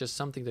somewhere. It's just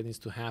something that needs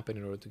to happen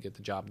in order to get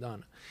the job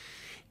done.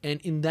 And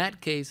in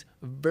that case,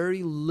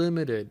 very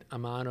limited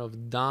amount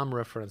of DOM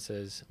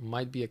references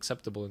might be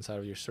acceptable inside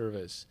of your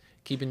service.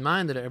 Keep in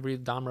mind that every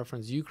DOM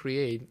reference you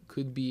create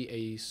could be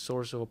a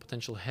source of a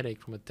potential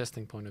headache from a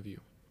testing point of view.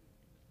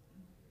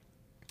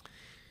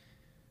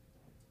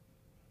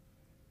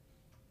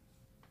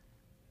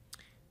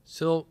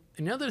 So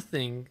another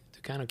thing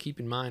to kind of keep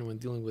in mind when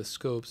dealing with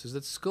scopes is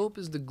that scope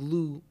is the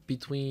glue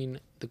between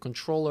the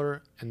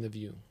controller and the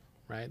view,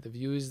 right? The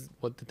view is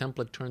what the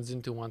template turns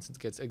into once it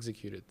gets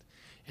executed.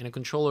 And a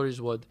controller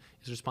is what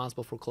is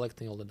responsible for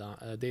collecting all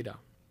the data.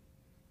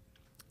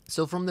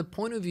 So from the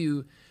point of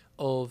view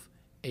of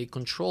a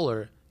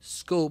controller,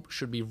 scope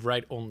should be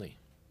write only.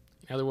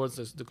 In other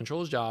words, the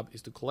controller's job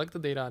is to collect the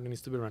data that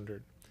needs to be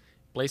rendered,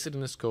 place it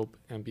in a scope,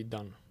 and be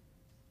done.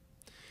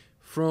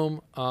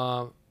 From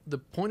the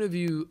point of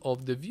view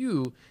of the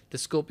view, the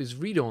scope is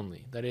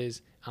read-only. That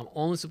is, I'm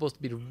only supposed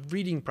to be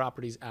reading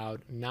properties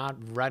out, not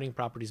writing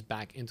properties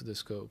back into the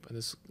scope. And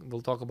this, we'll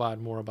talk about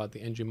more about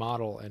the ng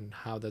model and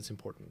how that's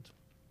important.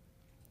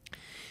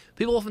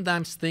 People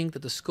oftentimes think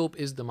that the scope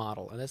is the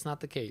model, and that's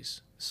not the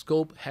case.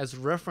 Scope has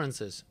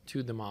references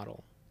to the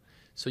model.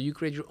 So you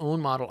create your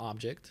own model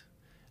object,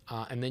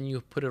 and then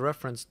you put a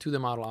reference to the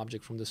model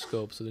object from the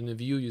scope. So in the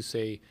view, you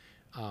say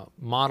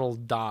model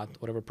dot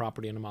whatever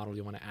property in the model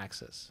you want to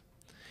access.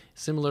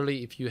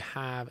 Similarly, if you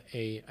have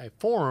a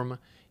form,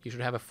 you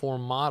should have a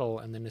form model,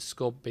 and then the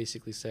scope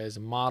basically says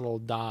model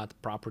dot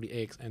property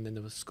X, and then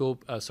the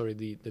scope,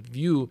 the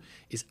view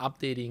is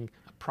updating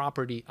a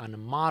property on a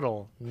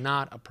model,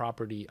 not a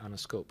property on a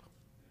scope.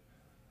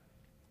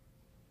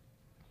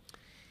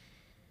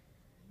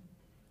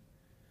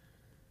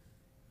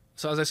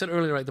 So as I said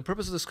earlier, right, the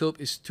purpose of the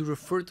scope is to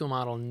refer to a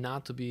model,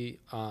 not to be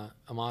a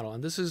model,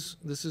 and this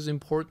is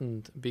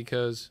important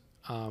because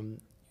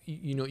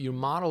you know, your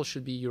model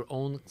should be your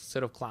own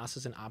set of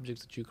classes and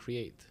objects that you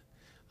create.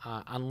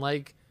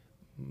 Unlike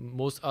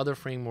most other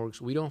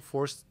frameworks, we don't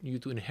force you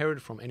to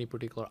inherit from any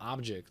particular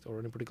object or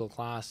any particular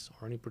class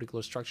or any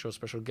particular structure or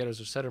special getters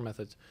or setter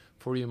methods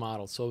for your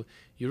model. So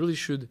you really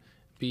should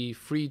be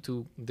free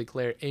to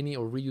declare any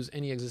or reuse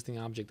any existing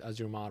object as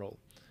your model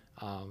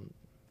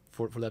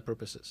for that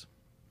purposes.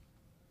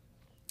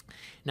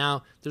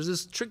 Now, there's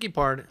this tricky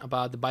part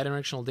about the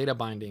bidirectional data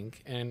binding,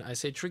 and I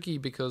say tricky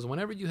because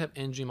whenever you have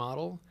ng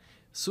model,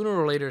 sooner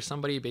or later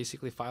somebody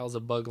basically files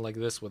a bug like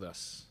this with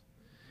us,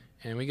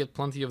 and we get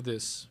plenty of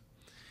this.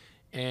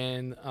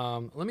 And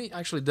let me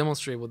actually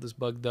demonstrate what this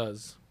bug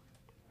does.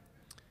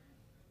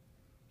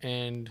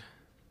 And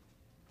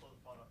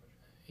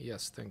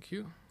yes, thank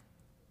you.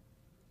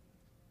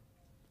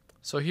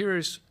 So here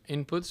is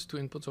inputs, two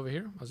inputs over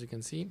here, as you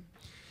can see.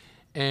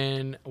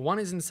 And one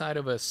is inside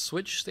of a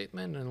switch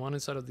statement, and one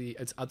inside of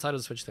it's outside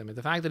of the switch statement.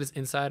 The fact that it's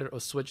inside or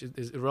switch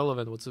is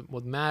irrelevant.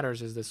 What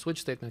matters is the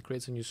switch statement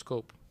creates a new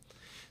scope.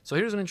 So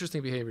here's an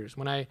interesting behavior.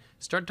 When I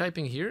start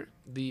typing here,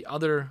 the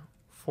other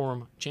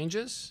form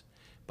changes,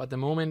 but the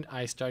moment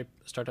I start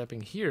typing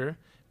here,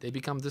 they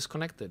become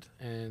disconnected,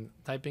 and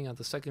typing at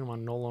the second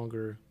one no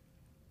longer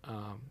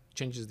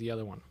changes the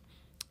other one.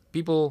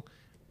 People,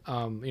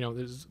 you know,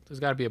 there's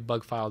got to be a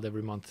bug filed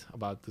every month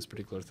about this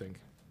particular thing.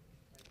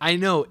 I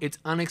know it's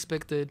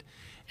unexpected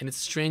and it's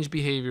strange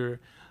behavior,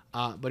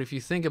 but if you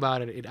think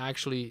about it, it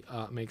actually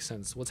makes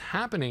sense. What's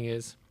happening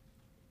is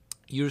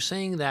you're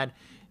saying that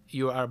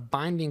you are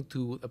binding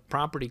to a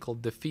property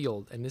called the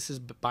field, and this is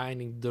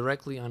binding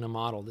directly on a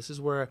model. This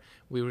is where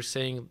we were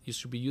saying you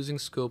should be using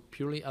scope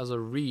purely as a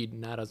read,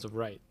 not as a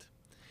write.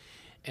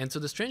 And so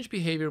the strange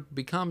behavior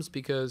becomes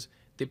because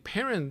the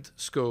parent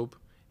scope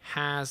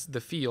has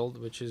the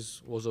field, which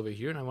was over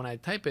here, and when I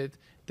type it,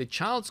 the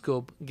child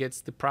scope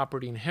gets the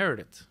property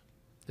inherited.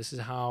 This is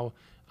how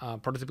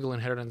prototypical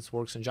inheritance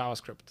works in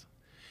JavaScript.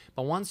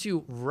 But once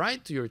you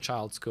write to your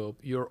child scope,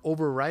 you're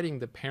overwriting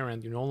the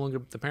parent.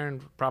 The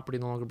parent property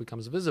no longer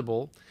becomes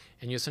visible,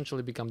 and you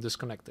essentially become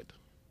disconnected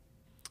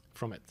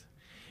from it.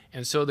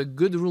 And so the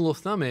good rule of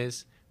thumb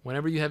is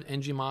whenever you have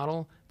ng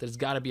model, there's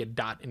got to be a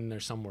dot in there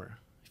somewhere.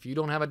 If you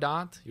don't have a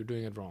dot, you're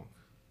doing it wrong.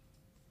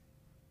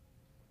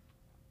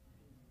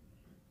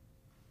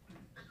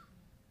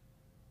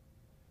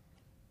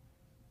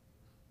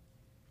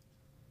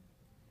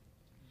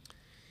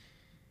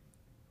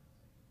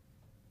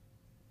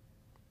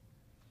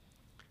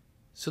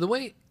 So the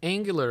way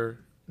Angular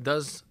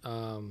does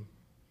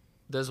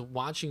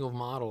watching of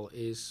model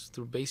is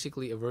through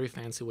basically a very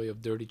fancy way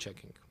of dirty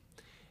checking.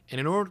 And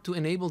in order to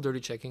enable dirty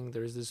checking,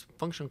 there is this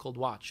function called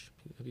watch.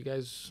 Have you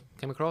guys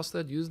come across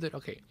that, used it?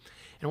 Okay.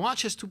 And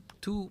watch has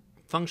two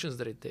functions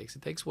that it takes.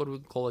 It takes what we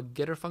call a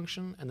getter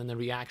function and then a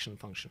reaction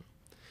function.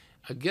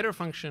 A getter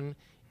function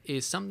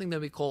is something that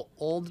we call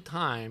all the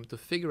time to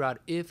figure out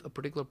if a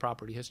particular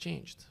property has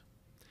changed.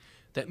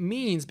 That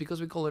means, because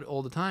we call it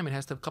all the time, it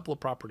has to have a couple of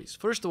properties.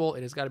 First of all,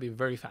 it has got to be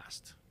very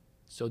fast.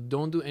 So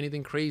don't do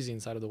anything crazy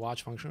inside of the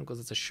watch function, because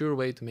it's a sure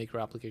way to make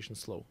your application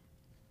slow.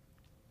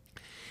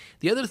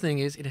 The other thing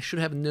is it should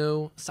have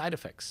no side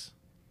effects.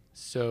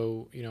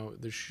 So, you know,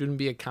 there shouldn't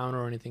be a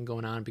counter or anything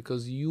going on,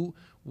 because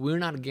we're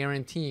not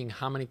guaranteeing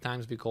how many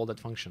times we call that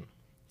function.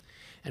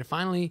 And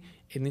finally,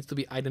 it needs to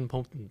be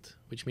idempotent,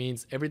 which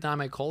means every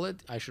time I call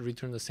it, I should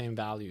return the same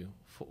value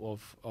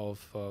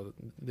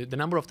the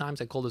number of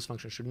times I call this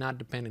function should not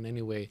depend in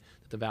any way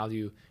that the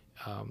value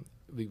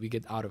we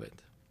get out of it.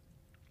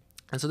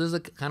 And so those are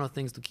the kind of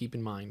things to keep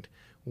in mind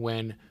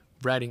when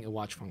writing a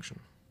watch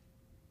function.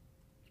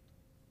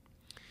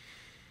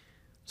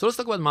 So let's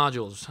talk about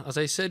modules. As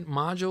I said,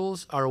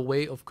 modules are a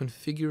way of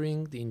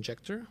configuring the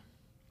injector.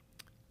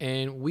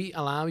 And we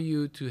allow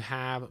you to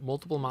have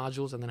multiple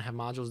modules and then have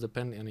modules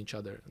depending on each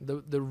other.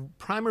 The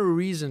primary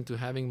reason to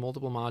having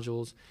multiple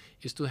modules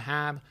is to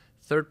have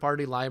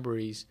third-party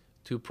libraries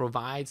to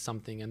provide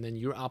something, and then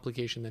your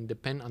application then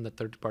depend on the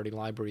third-party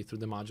library through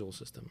the module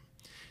system.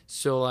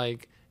 So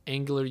like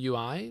Angular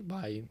UI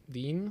by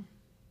Dean.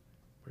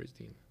 Where is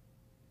Dean?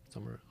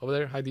 Somewhere over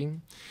there. Hi,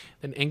 Dean.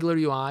 Then Angular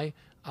UI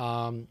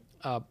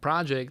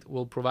project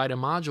will provide a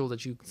module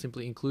that you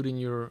simply include in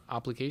your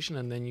application,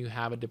 and then you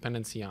have a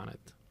dependency on it.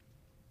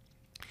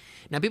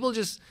 Now, people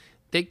just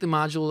take the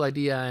module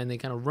idea and they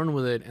kind of run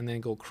with it and then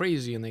go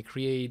crazy, and they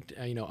create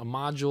a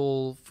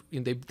module.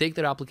 They take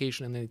their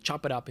application and they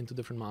chop it up into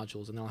different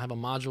modules, and they'll have a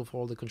module for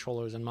all the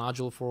controllers, and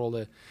module for all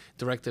the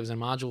directives,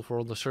 and module for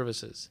all the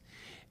services.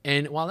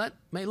 And while that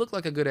may look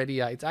like a good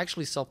idea, it's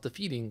actually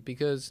self-defeating,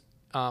 because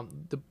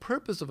the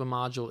purpose of a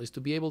module is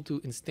to be able to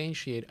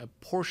instantiate a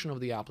portion of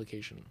the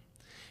application.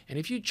 And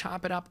if you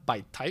chop it up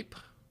by type,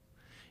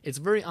 it's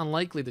very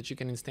unlikely that you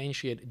can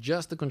instantiate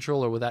just the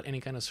controller without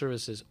any kind of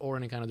services or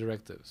any kind of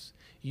directives.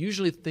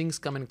 Usually things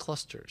come in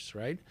clusters,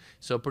 right?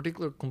 So a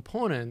particular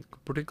component,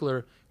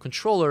 particular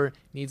controller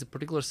needs a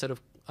particular set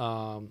of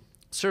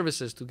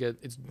services to get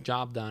its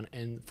job done.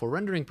 And for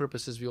rendering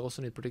purposes, we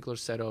also need a particular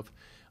set of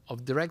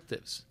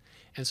directives.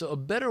 And so a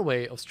better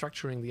way of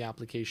structuring the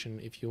application,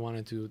 if you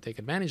wanted to take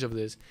advantage of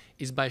this,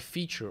 is by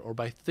feature or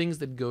by things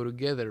that go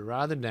together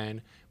rather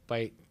than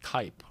by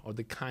type or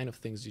the kind of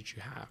things that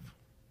you have.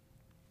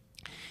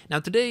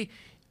 Now today,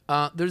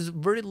 there's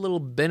very little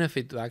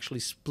benefit to actually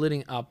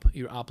splitting up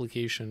your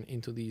application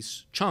into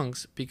these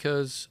chunks,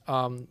 because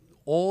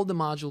all the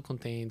module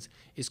contains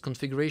is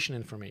configuration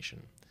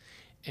information.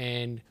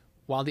 And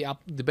while the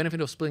benefit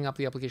of splitting up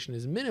the application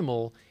is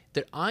minimal,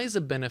 there is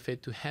a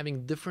benefit to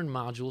having different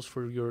modules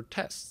for your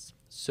tests.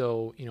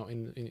 So,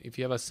 if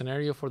you have a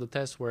scenario for the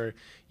test where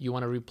you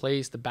want to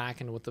replace the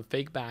backend with the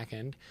fake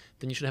backend,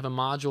 then you should have a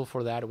module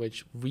for that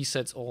which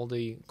resets all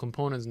the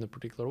components in a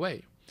particular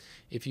way.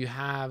 If you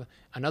have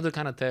another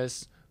kind of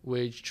test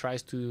which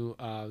tries to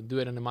do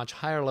it at a much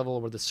higher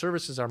level where the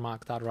services are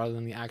mocked out rather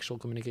than the actual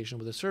communication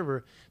with the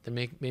server,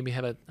 then maybe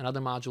have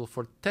another module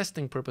for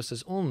testing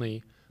purposes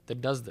only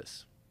that does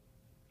this.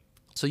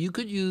 So you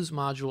could use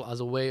module as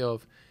a way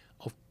of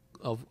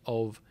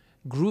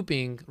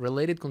grouping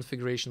related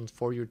configurations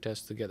for your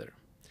tests together.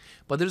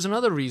 But there's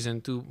another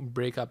reason to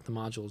break up the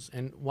modules.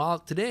 And while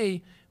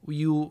today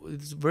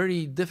it's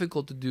very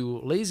difficult to do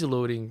lazy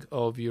loading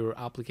of your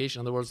application,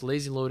 in other words,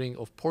 lazy loading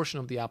of portion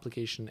of the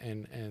application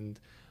and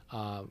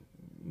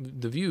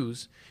the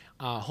views,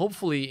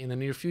 hopefully in the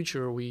near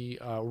future we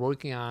are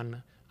working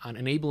on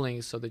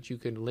enabling so that you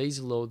can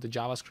lazy load the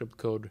JavaScript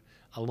code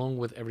along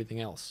with everything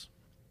else.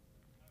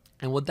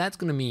 And what that's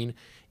going to mean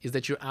is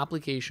that your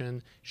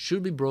application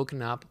should be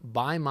broken up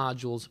by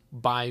modules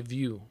by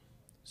view.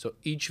 So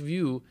each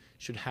view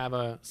should have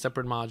a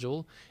separate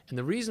module. And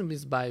the reason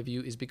it's by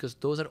view is because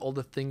those are all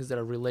the things that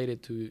are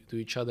related to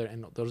each other,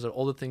 and those are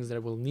all the things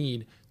that we'll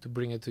need to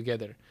bring it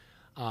together.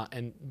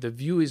 And the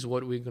view is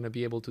what we're going to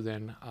be able to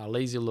then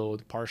lazy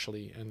load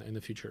partially in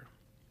the future.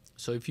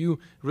 So if you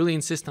really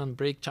insist on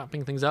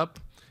chopping things up,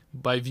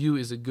 by view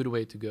is a good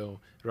way to go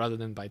rather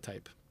than by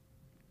type.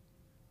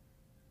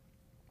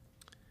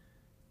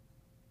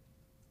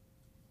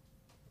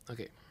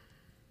 Okay.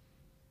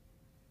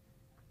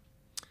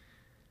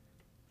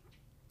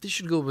 This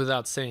should go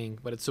without saying,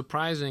 but it's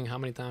surprising how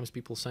many times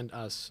people send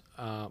us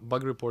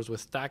bug reports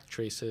with stack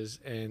traces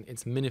and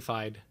it's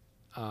minified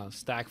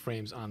stack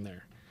frames on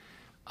there.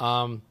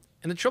 And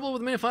the trouble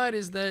with minified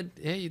is that,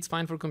 hey, it's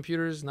fine for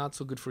computers, not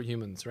so good for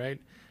humans, right?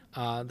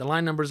 The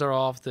line numbers are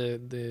off,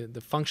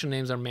 the function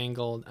names are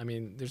mangled. I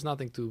mean, there's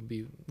nothing to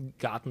be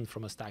gotten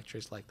from a stack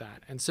trace like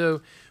that. And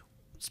so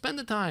spend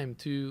the time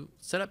to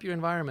set up your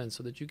environment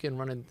so that you can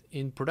run it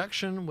in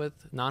production with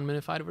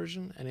non-minified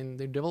version, and in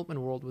the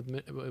development world with,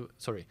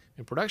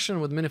 in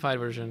production with minified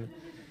version,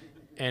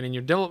 and in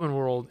your development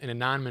world in a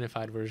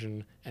non-minified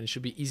version, and it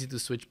should be easy to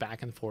switch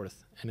back and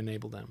forth and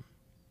enable them.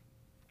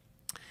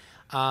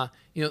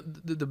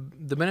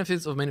 The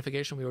benefits of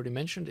minification we already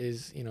mentioned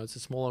is, it's a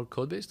smaller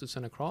code base to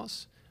send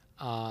across.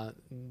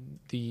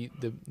 The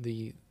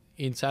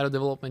inside of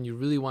development, you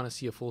really want to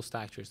see a full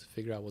stack trace to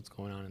figure out what's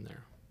going on in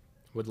there,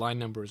 with line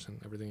numbers and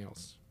everything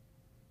else.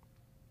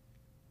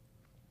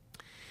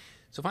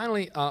 So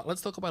finally,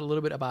 let's talk about a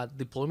little bit about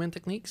deployment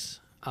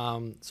techniques.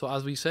 So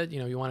as we said,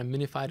 you want to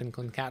minify and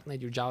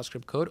concatenate your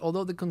JavaScript code.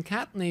 Although the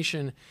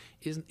concatenation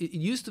it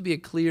used to be a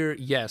clear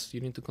yes, you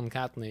need to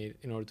concatenate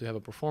in order to have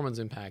a performance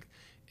impact.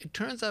 It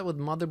turns out with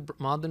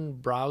modern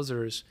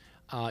browsers,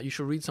 you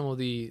should read some of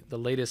the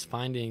latest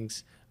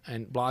findings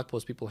and blog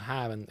posts people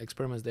have and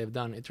experiments they've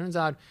done. It turns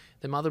out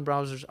that modern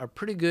browsers are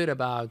pretty good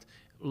about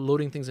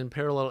loading things in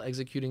parallel,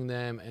 executing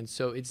them, and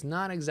so it's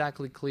not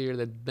exactly clear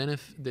that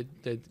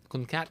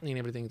concatenating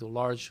everything to a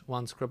large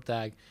one script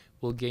tag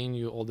will gain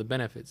you all the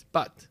benefits.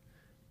 But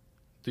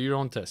do your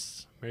own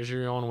tests, measure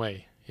your own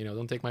way.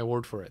 Don't take my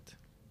word for it.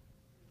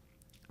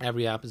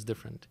 Every app is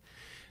different.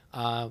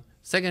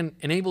 Second,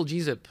 enable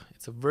gzip.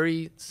 It's a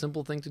very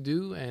simple thing to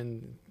do,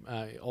 and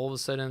all of a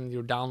sudden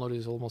your download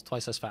is almost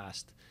twice as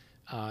fast.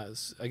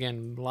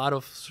 Again, a lot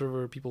of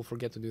server people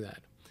forget to do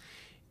that.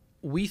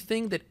 we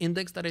think that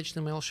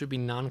index.html should be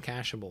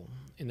non-cacheable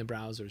in the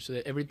browser, so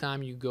that every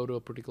time you go to a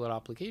particular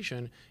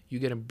application, you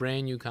get a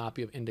brand new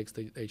copy of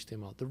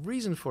index.html. The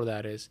reason for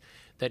that is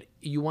that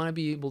you want to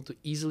be able to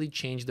easily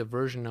change the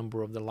version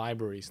number of the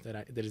libraries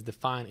that is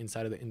defined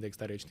inside of the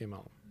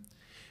index.html.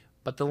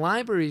 But the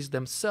libraries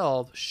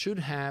themselves should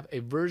have a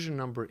version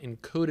number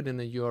encoded in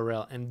the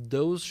URL, and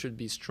those should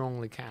be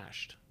strongly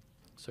cached.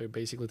 So you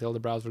basically tell the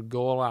browser,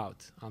 go all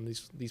out on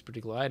these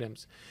particular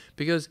items.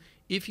 Because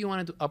if you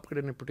wanted to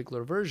upgrade in a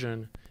particular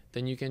version,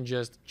 then you can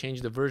just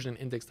change the version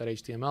in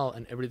index.html,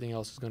 and everything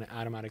else is going to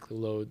automatically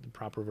load the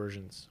proper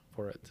versions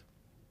for it.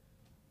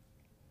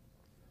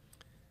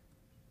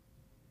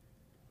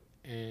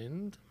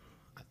 And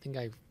I think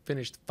I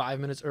finished 5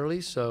 minutes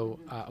early, so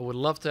I would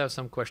love to have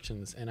some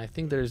questions. And I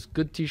think there's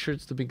good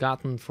t-shirts to be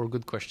gotten for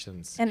good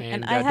questions.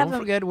 And don't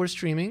forget, we're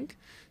streaming,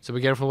 so be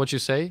careful what you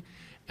say.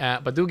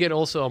 But do get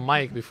also a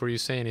mic before you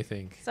say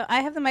anything. So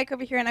I have the mic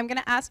over here, and I'm going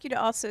to ask you to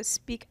also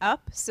speak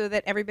up so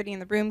that everybody in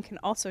the room can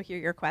also hear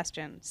your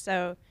question.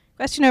 So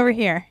question over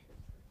here.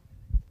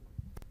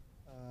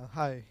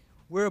 Hi.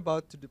 We're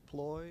about to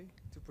deploy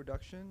to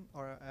production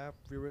our app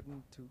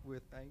rewritten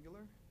with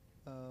Angular.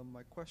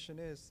 My question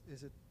is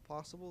it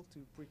possible to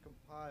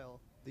precompile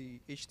the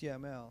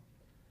HTML?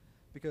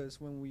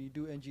 Because when we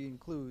do ng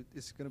include,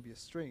 it's going to be a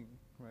string,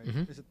 right?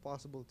 Is it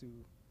possible to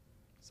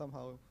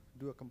somehow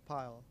do a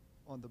compile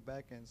on the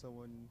back end, so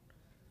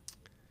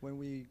when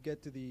we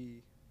get to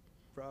the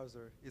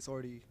browser, it's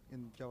already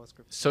in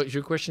JavaScript? So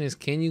your question is,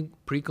 can you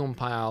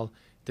precompile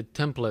the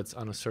templates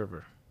on a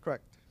server?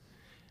 Correct.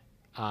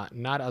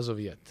 Not as of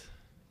yet.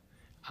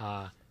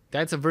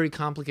 That's a very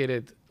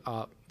complicated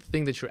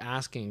thing that you're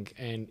asking,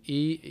 and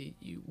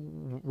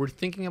we're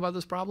thinking about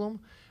this problem,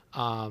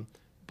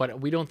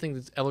 but we don't think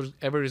that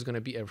ever is going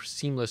to be a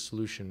seamless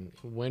solution.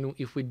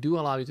 If we do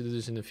allow you to do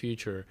this in the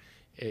future,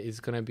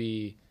 it's going to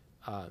be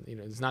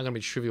it's not going to be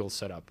a trivial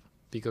setup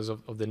because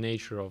of the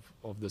nature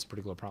of this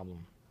particular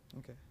problem.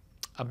 Okay.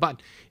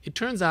 But it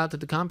turns out that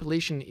the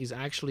compilation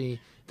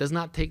does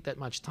not take that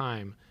much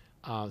time.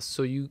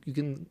 So you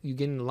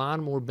gain a lot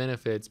more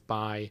benefits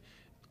by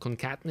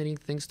concatenating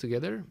things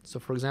together. So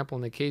for example,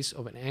 in the case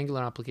of an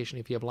Angular application,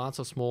 if you have lots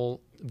of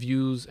small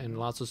views and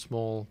lots of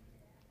small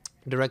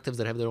directives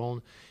that have their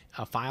own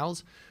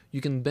files,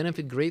 you can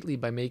benefit greatly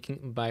by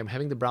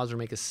having the browser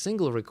make a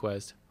single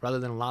request rather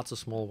than lots of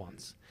small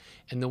ones.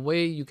 And the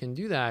way you can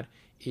do that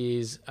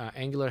is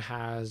Angular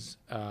has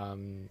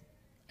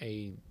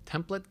a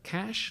template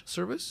cache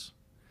service,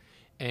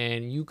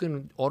 and you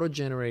can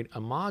auto-generate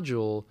a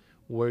module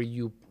where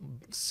you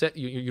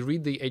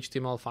read the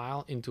HTML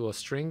file into a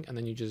string, and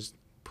then you just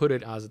put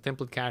it as a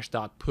template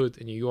cache.put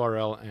in your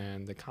URL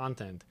and the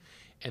content.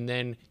 And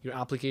then your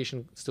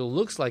application still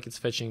looks like it's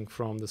fetching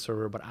from the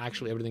server, but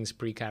actually everything's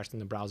pre-cached in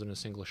the browser in a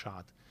single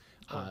shot.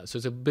 So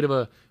it's a bit of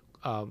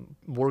a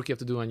work you have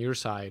to do on your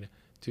side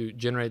to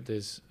generate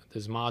this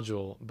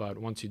module, but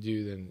once you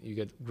do, then you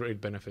get great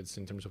benefits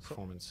in terms of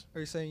performance. Are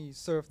you saying you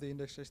serve the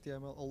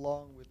index.html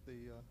along with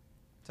the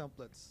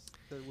templates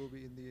that will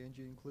be in the ng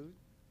include?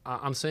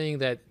 I'm saying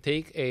that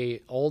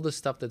take all the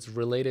stuff that's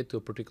related to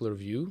a particular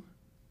view,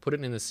 put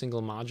it in a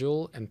single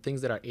module, and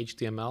things that are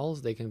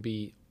HTMLs, they can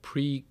be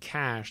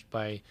pre-cached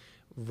by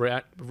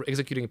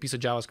executing a piece of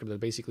JavaScript that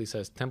basically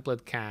says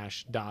template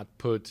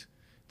cache.put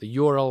the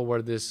URL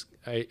where this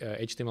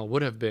HTML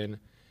would have been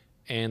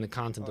and the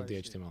content of the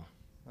HTML.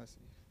 I see.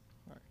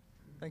 All right.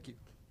 Thank you.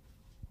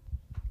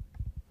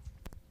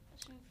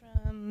 Question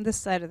from this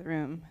side of the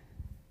room.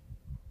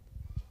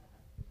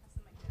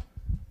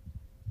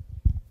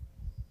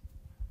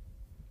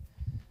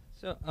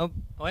 So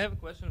I have a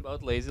question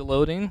about lazy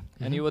loading,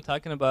 and you were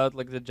talking about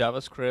like the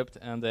JavaScript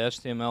and the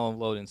HTML of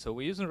loading. So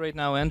we're using right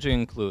now ng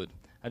include.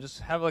 I just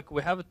have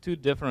we have two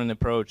different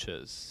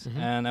approaches,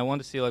 and I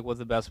want to see like what's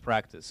the best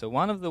practice. So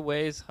one of the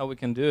ways how we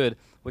can do it,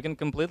 we can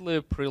completely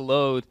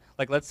preload.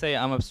 Like let's say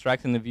I'm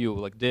abstracting the view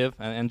like div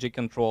and ng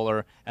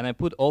controller, and I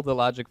put all the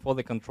logic for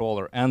the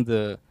controller and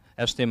the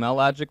HTML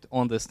logic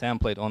on this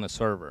template on a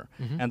server.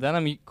 And then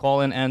I'm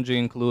calling ng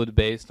include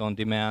based on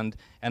demand,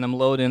 and I'm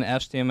loading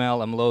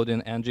HTML, I'm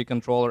loading ng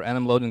controller, and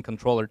I'm loading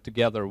controller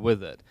together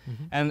with it.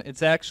 And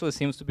it actually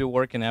seems to be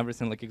working,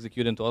 everything like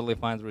executing totally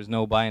fine. There is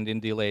no binding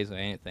delays or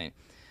anything.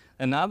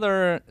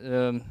 Another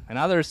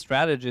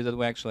strategy that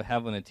we actually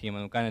have on the team,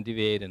 and I'm kind of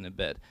deviating a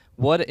bit.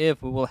 What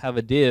if we will have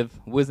a div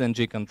with ng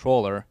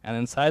controller, and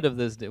inside of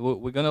this div,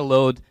 we're going to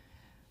load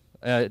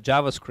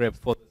JavaScript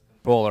for the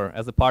controller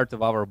as a part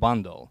of our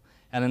bundle.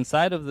 And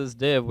inside of this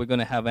div, we're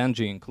going to have ng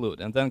include.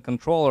 And then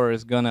controller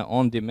is going to,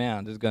 on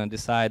demand, is going to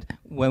decide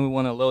when we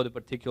want to load a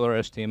particular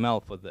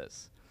HTML for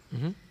this.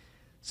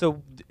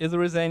 So if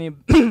there is any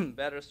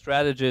better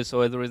strategies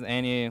or if there is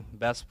any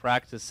best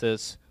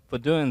practices for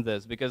doing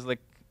this, because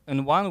like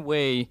in one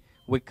way,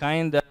 we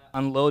kind of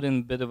unloading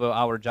a bit of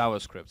our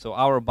JavaScript. So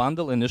our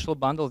initial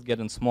bundle is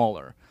getting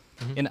smaller.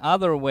 In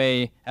other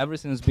way,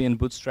 everything is being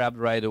bootstrapped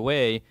right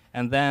away,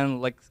 and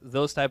then like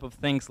those type of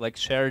things like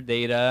shared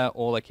data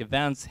or like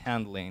events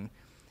handling,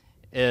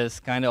 is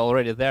kind of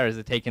already there,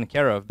 is taken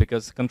care of,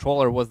 because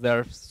controller was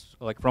there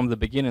like from the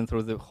beginning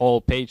through the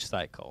whole page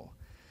cycle.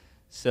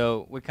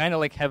 So we kind of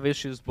like have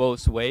issues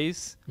both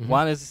ways.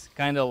 One is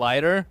kind of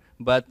lighter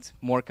but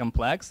more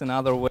complex.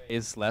 Another way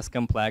is less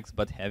complex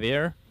but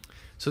heavier.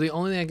 So the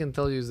only thing I can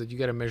tell you is that you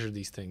got to measure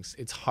these things.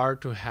 It's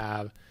hard to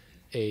have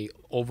a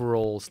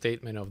overall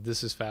statement of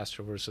this is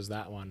faster versus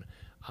that one.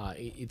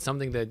 It's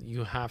something that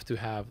you have to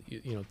have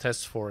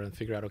tests for and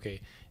figure out,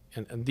 okay,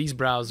 and these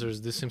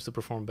browsers, this seems to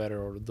perform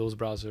better, or those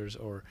browsers,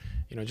 or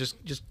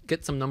just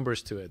get some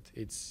numbers to it.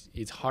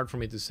 It's hard for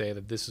me to say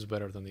that this is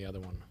better than the other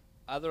one.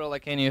 Are there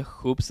like any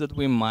hoops that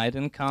we might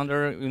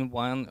encounter in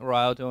one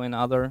route or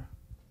another?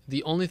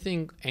 The only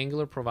thing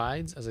Angular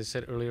provides, as I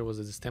said earlier, was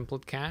this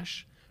template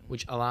cache,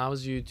 which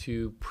allows you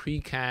to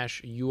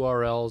pre-cache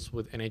URLs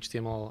with an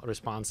HTML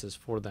responses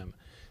for them,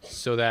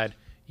 so that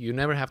you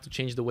never have to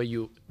change the way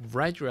you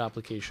write your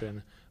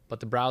application, but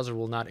the browser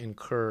will not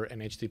incur an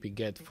HTTP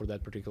GET for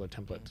that particular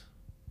template.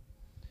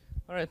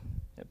 All right.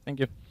 Yep, thank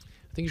you.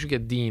 I think you should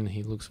get Dean.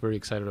 He looks very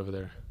excited over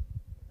there.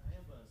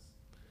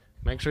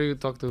 Make sure you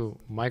talk to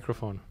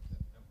microphone.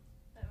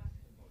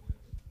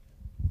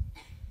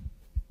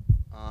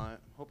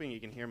 Hoping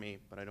you can hear me,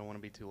 but I don't want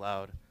to be too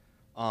loud.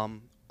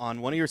 On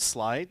one of your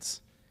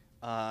slides,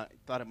 I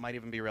thought it might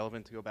even be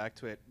relevant to go back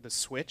to it, the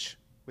switch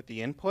with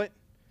the input.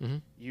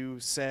 You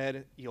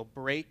said you'll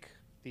break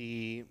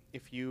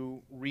if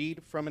you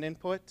read from an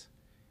input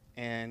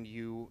and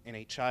you, in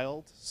a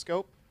child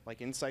scope, like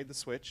inside the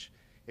switch,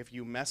 if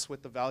you mess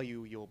with the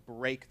value, you'll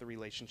break the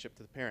relationship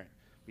to the parent.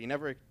 But you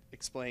never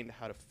explained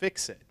how to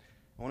fix it.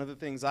 And one of the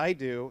things I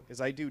do is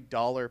I do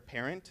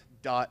 $parent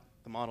dot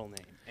the model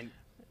name.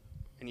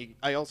 And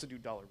I also do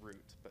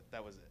 $root, but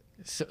that was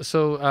it.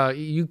 So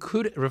you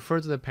could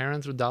refer to the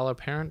parent through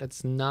 $parent.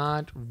 That's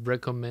not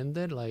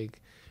recommended. Like,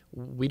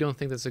 we don't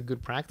think that's a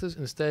good practice.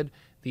 Instead,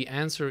 the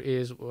answer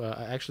is,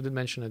 I actually did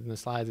mention it in the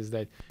slides, is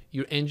that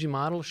your ng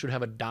model should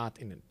have a dot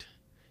in it.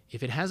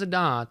 If it has a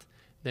dot,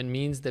 that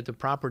means that the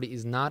property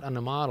is not on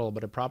a model,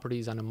 but a property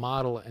is on a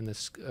model. And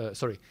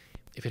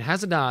if it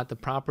has a dot, the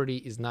property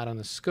is not on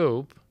a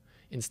scope.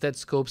 Instead,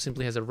 scope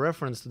simply has a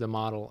reference to the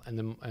model,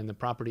 and the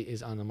property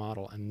is on the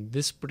model. And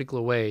this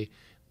particular way,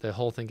 the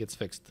whole thing gets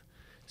fixed.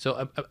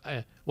 So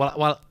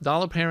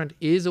while $parent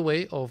is a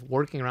way of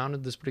working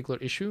around this particular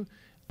issue,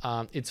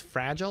 it's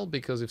fragile,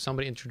 because if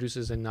somebody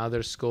introduces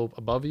another scope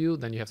above you,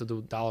 then you have to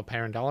do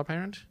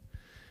 $parent.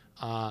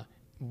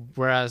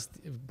 Whereas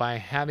by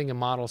having a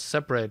model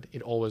separate,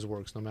 it always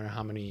works, no matter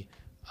how many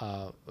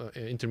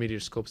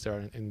intermediate scopes there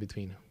are in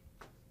between.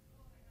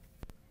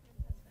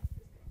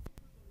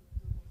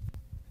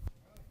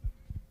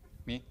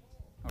 Me?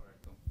 All right,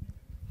 cool.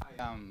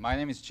 Hi, my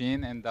name is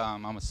Gene, and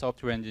I'm a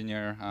software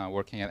engineer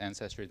working at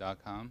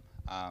Ancestry.com.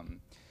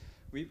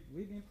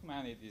 We've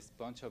implemented this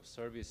bunch of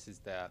services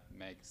that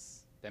make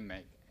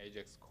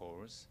AJAX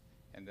calls,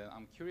 and then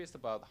I'm curious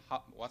about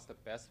what's the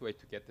best way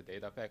to get the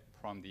data back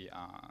from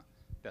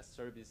that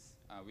service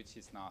which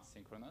is not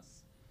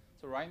synchronous.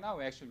 So right now,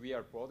 actually, we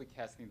are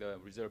broadcasting the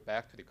result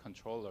back to the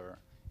controller,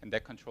 and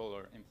that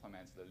controller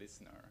implements the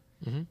listener.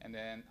 And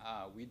then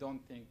we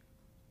don't think,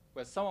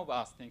 well, some of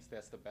us think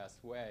that's the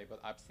best way, but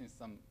I've seen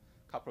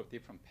couple of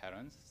different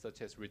patterns,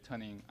 such as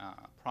returning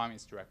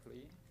promise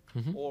directly,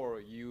 or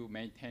you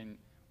maintain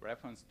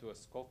reference to a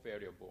scope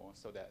variable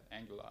so that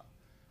Angular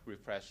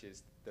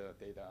refreshes the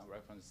data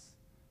reference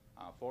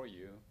for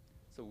you.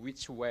 So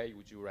which way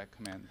would you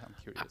recommend? I'm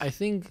curious. I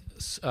think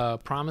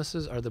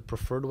promises are the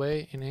preferred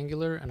way in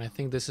Angular, and I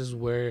think this is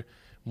where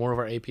more of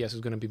our APS is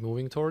going to be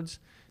moving towards.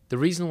 The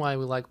reason why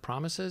we like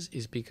promises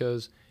is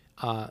because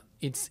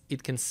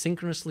it can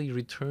synchronously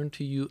return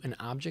to you an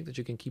object that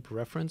you can keep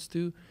reference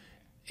to,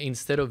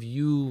 instead of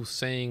you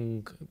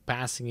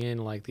passing in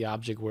like the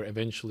object where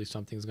eventually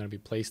something is going to be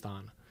placed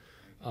on,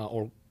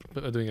 or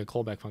doing a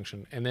callback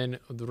function. And then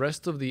the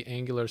rest of the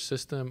Angular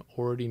system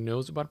already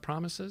knows about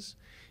promises.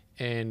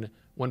 And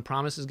when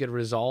promises get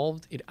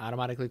resolved, it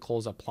automatically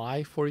calls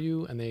apply for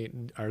you, and they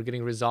are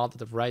getting resolved at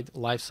the right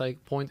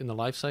point in the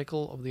life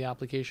cycle of the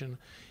application.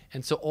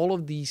 And so all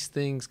of these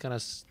things kind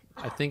of,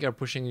 I think, are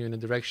pushing you in the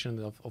direction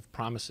of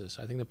promises.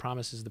 I think the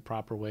promise is the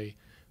proper way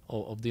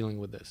of dealing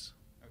with this.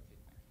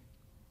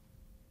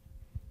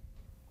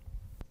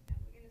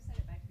 We're going to send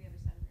it back to the other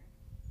side of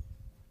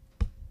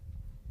the room.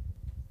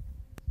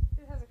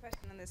 Who has a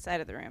question on this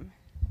side of the room?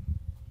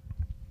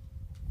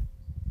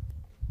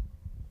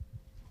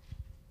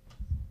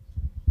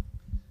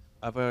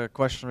 I have a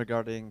question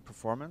regarding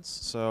performance.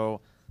 So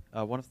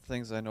one of the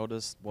things I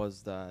noticed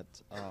was that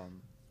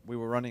we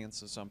were running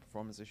into some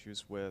performance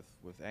issues with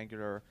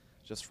Angular,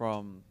 just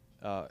from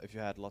if you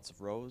had lots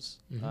of rows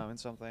in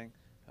something,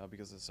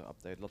 because it's an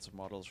update, lots of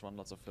models, run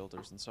lots of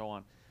filters, and so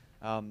on.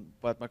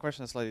 But my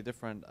question is slightly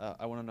different.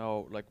 I want to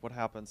know, like, what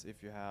happens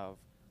if you have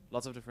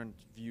lots of different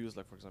views,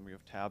 like, for example, you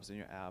have tabs in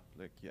your app,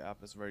 like your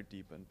app is very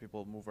deep and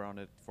people move around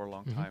it for a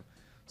long time.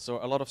 So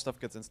a lot of stuff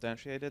gets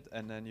instantiated,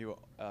 and then you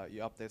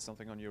update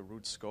something on your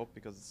root scope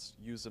because it's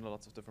used in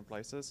lots of different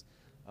places.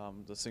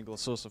 The single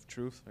source of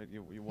truth, right?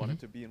 You want it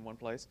to be in one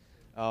place.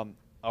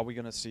 are we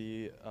gonna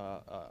see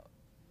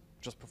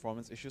just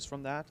performance issues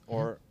from that,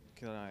 or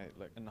can I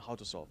and how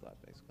to solve that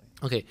basically?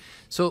 Okay,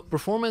 so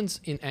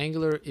performance in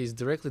Angular is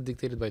directly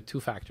dictated by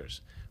two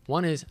factors.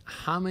 One is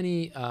how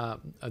many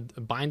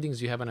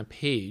bindings you have on a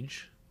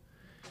page,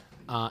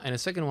 and the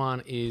second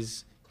one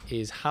is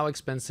how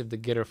expensive the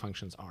getter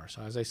functions are.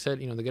 So as I said,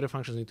 the getter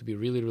functions need to be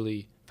really,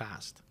 really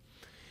fast.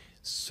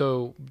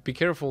 So be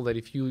careful that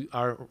if you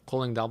are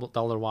calling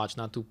 $watch,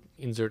 not to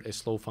insert a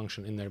slow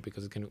function in there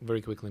because it can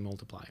very quickly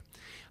multiply.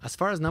 As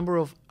far as number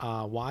of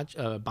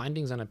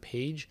bindings on a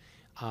page,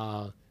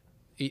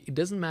 it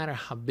doesn't matter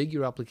how big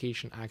your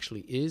application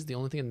actually is. The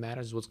only thing that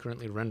matters is what's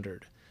currently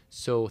rendered.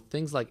 So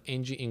things like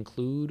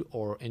ng-include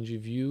or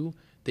ng-view,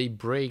 they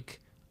break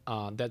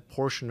that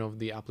portion of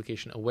the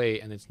application away,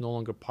 and it's no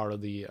longer part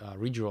of the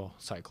redraw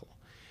cycle.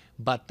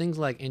 But things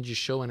like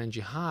ng-show and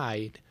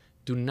ng-hide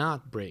do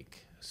not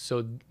break.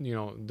 So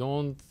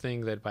don't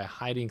think that by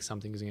hiding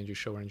something using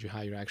ng-show or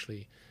ng-hide, you're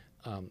actually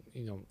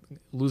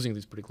losing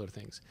these particular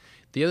things.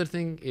 The other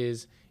thing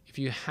is, if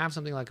you have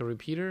something like a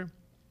repeater,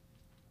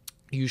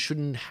 you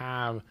shouldn't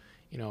have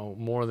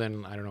more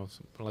than, I don't know,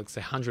 let's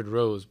say 100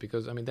 rows,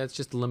 because that's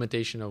just the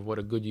limitation of what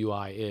a good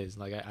UI is.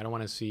 Like I don't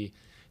want to see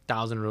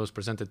 1,000 rows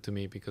presented to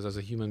me, because as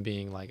a human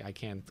being, like I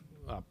can't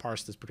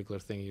parse this particular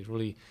thing. It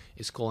really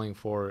is calling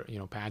for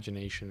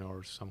pagination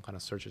or some kind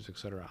of searches,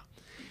 etc.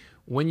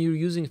 When you're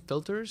using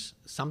filters,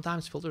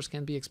 sometimes filters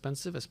can be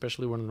expensive,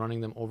 especially when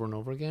running them over and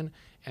over again.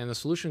 And the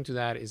solution to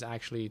that is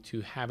actually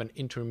to have an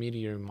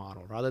intermediary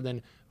model. Rather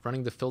than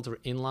running the filter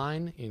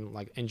inline in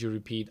like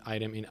ng-repeat,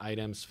 item in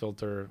items,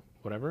 filter,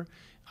 whatever,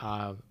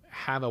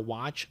 have a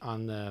watch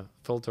on the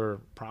filter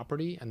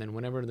property, and then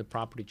whenever the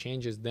property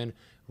changes, then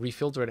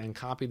refilter it and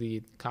copy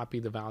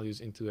the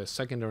values into a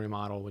secondary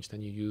model, which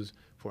then you use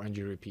for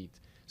ng-repeat.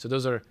 So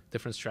those are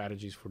different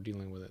strategies for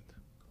dealing with it.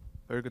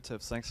 Very good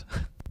tips, thanks.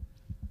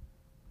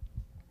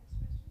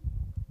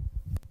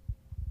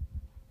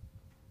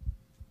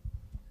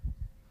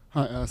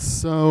 Hi,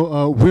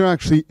 so we're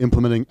actually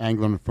implementing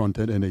Angular on the front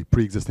end in a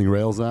pre-existing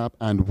Rails app,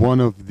 and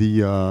one of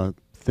the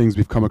things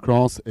we've come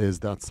across is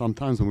that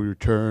sometimes when we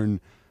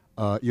return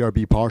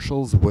ERB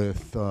partials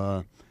with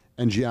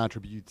ng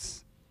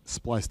attributes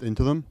spliced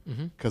into them,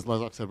 because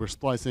like I said, we're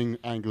splicing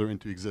Angular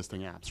into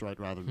existing apps, right,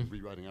 rather than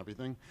rewriting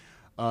everything,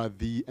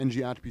 the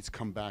ng attributes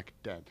come back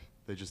dead.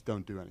 They just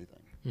don't do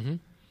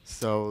anything.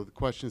 So the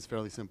question is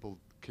fairly simple.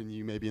 Can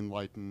you maybe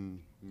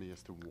enlighten me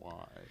as to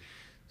why?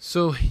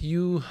 So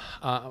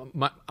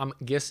I'm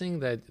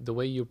guessing that the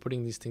way you're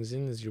putting these things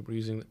in is you're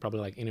using probably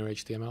like inner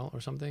HTML or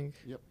something?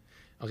 Yep.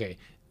 Okay.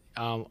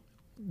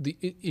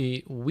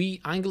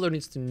 Angular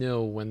needs to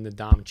know when the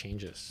DOM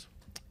changes.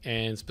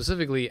 And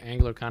specifically,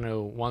 Angular kind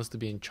of wants to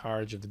be in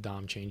charge of the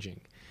DOM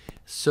changing.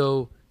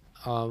 So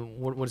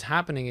what's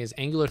happening is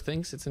Angular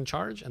thinks it's in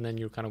charge, and then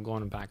you're kind of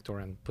going backdoor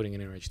and putting in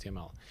inner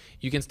HTML.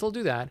 You can still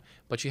do that,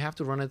 but you have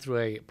to run it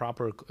through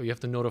you have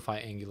to notify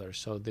Angular.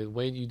 So the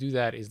way you do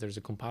that is there's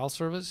a compile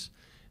service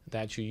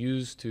that you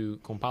use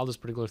to compile this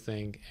particular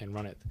thing and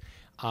run it.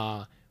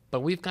 But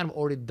we've kind of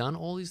already done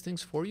all these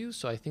things for you,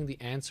 so I think the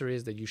answer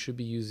is that you should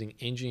be using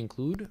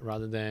ng-include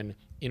rather than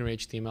inner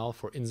HTML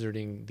for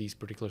inserting these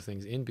particular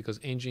things in, because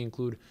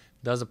ng-include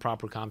does a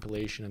proper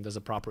compilation and does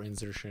a proper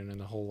insertion and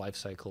the whole life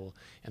cycle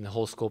and the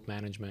whole scope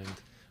management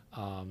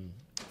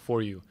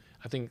for you.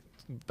 I think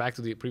back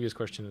to the previous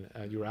question,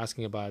 you were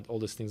asking about all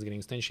these things getting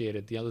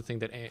instantiated. The other thing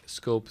that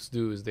scopes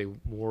do is they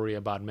worry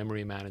about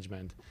memory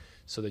management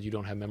so that you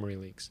don't have memory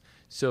leaks.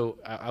 So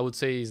I would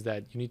say is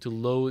that you need to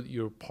load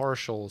your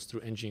partials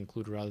through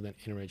ng-include rather than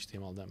inner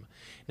HTML them.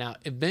 Now,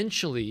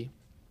 eventually,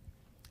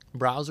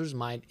 browsers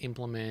might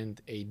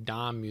implement a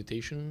DOM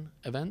mutation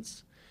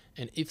events.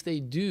 And if they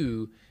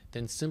do,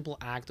 then simple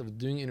act of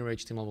doing inner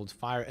HTML would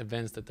fire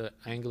events that the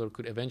Angular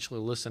could eventually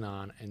listen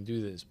on and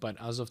do this. But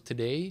as of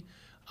today,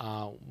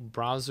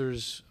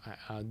 browsers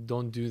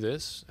don't do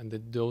this, and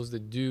those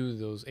that do,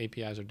 those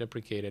APIs are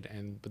deprecated.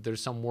 But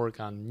there's some work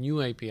on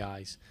new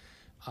APIs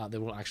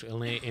that will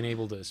actually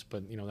enable this.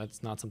 But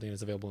that's not something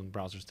that's available in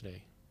browsers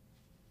today.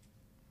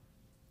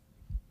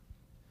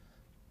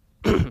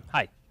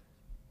 Hi,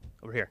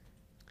 over here.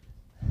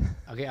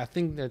 Okay, I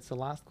think that's the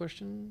last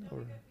question. Or?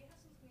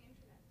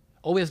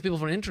 Oh, we have people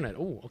from the internet.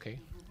 Oh, okay.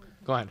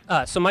 Go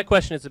ahead. So my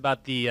question is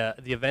about the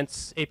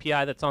events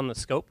API that's on the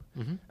scope.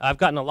 I've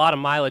gotten a lot of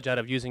mileage out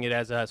of using it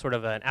as a sort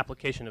of an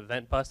application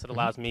event bus that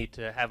allows me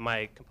to have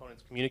my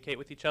components communicate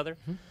with each other.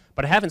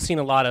 But I haven't seen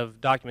a lot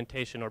of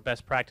documentation or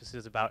best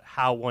practices about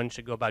how one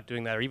should go about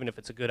doing that, or even if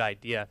it's a good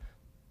idea.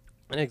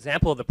 An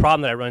example of the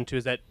problem that I run into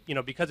is that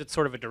because it's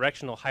sort of a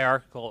directional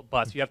hierarchical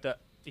bus, you have to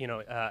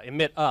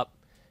emit up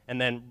and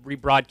then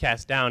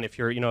rebroadcast down if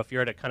you're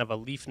at a kind of a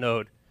leaf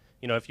node.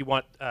 If you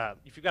want,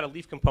 if you've got a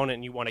leaf component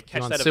and you want to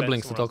catch that event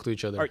siblings to talk to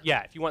each other. Or,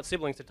 yeah, if you want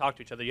siblings to talk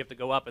to each other, you have to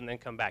go up and then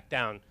come back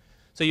down.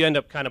 So you end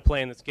up kind of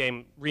playing this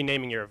game,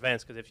 renaming your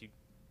events, because if you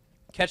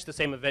catch the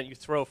same event you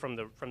throw from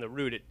the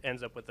root, it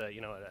ends up with a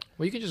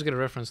Well, you can just get a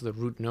reference to the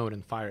root node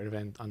and fire an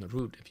event on the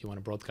root if you want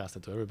to broadcast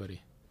it to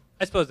everybody.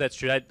 I suppose that's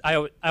true.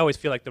 I always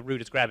feel like the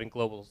root is grabbing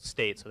global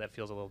state, so that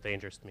feels a little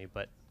dangerous to me.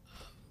 But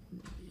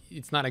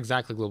It's not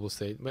exactly global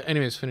state. But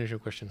anyways, finish your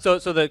question. so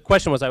the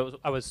question was,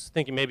 I was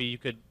thinking maybe you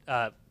could,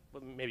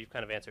 maybe you've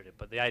kind of answered it,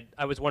 but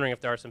I was wondering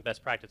if there are some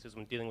best practices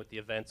when dealing with the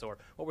events, or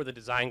what were the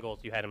design goals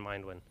you had in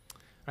mind when?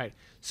 Right.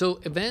 So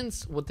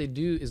events, what they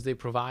do is they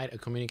provide a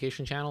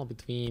communication channel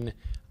between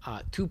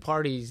two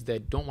parties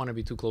that don't want to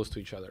be too close to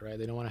each other, right?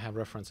 They don't want to have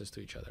references to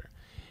each other.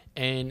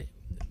 And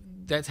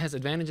that has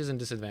advantages and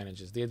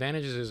disadvantages. The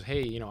advantages is,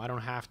 hey, you know, I don't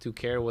have to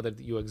care whether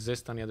you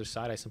exist on the other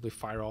side. I simply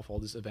fire off all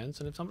these events.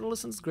 And if somebody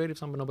listens, great. If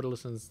nobody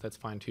listens, that's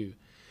fine too.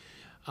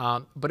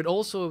 But it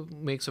also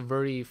makes a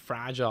very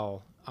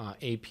fragile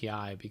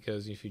API,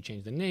 because if you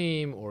change the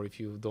name, or if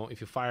you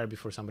fire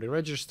before somebody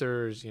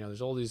registers, you know,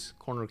 there's all these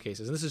corner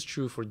cases. And this is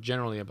true for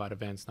generally about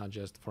events, not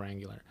just for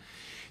Angular.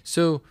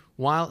 So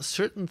while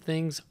certain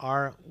things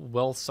are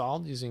well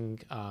solved using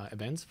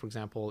events, for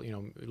example, you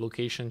know,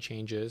 location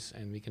changes,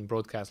 and we can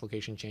broadcast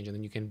location change, and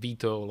then you can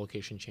veto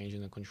location change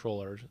in the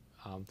controller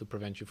to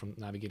prevent you from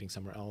navigating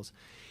somewhere else.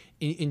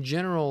 In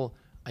general,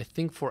 I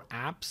think for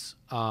apps,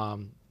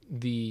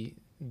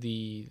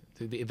 the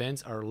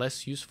events are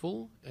less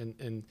useful,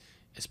 and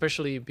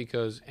especially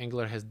because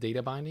Angular has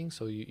data binding,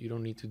 so you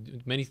don't need to do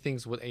many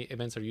things. What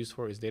events are used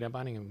for is data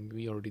binding, and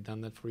we already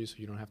done that for you, so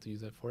you don't have to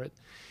use that for it.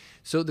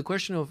 So the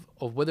question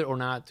of whether or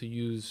not to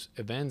use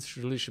events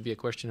really should be a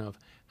question of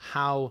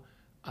how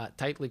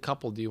tightly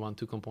coupled do you want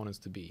two components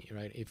to be,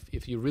 right?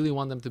 If you really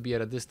want them to be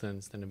at a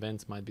distance, then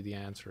events might be the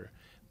answer.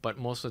 But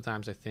most of the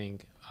times, I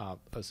think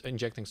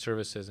injecting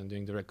services and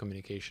doing direct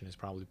communication is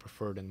probably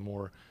preferred and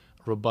more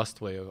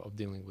robust way of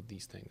dealing with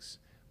these things.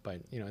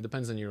 But you know, it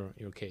depends on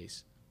your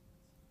case.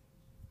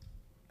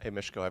 Hey,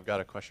 Mishko, I've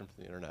got a question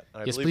from the internet.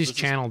 Yes, please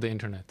channel the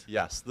internet.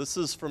 Yes, this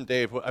is from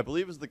Dave, who I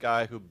believe is the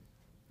guy who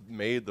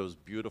made those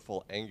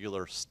beautiful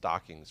Angular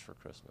stockings for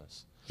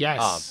Christmas.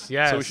 Yes,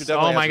 yes. So we should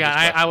definitely oh my answer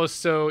God, this I was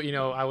so, you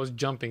know, I was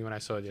jumping when I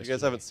saw it yesterday. If you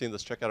guys haven't seen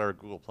this, check out our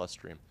Google Plus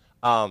stream.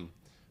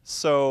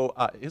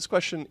 His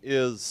question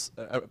is,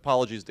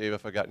 apologies, Dave,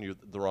 if I gotten you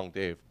the wrong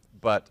Dave,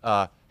 but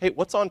hey,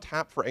 what's on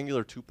tap for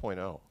Angular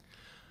 2.0?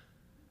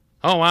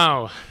 Oh,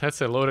 wow. That's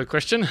a loaded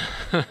question.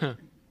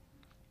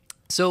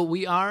 So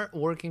we are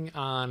working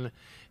on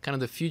kind of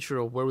the future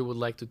of where we would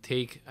like to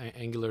take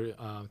Angular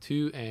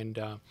 2, and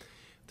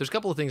there's a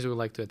couple of things we would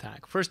like to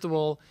attack. First of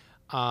all,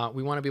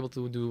 we want to be able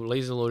to do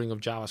lazy loading of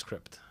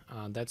JavaScript.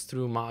 That's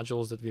through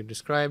modules that we've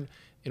described.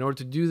 In order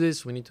to do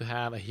this, we need to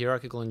have a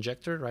hierarchical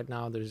injector. Right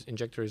now,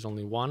 injector is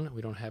only one.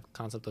 We don't have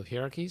concept of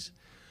hierarchies.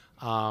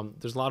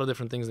 There's a lot of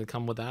different things that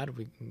come with that.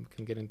 We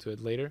can get into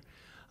it later.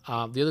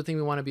 The other thing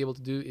we want to be able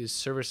to do is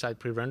server-side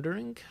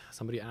pre-rendering.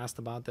 Somebody asked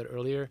about that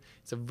earlier.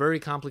 It's a very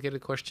complicated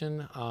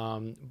question,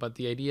 but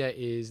the idea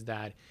is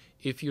that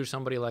if you're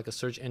somebody like a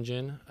search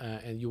engine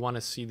and you want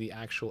to see the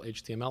actual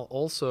HTML,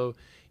 also,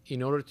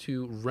 in order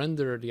to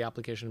render the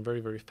application very,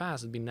 very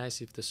fast, it'd be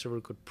nice if the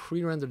server could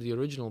pre-render the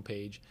original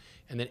page,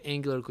 and then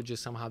Angular could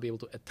just somehow be able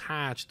to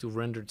attach to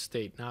rendered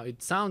state. Now,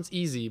 it sounds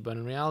easy, but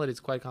in reality,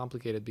 it's quite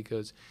complicated,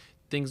 because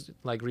things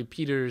like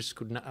repeaters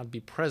could not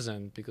be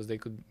present because they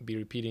could be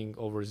repeating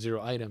over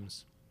 0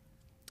 items,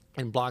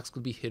 and blocks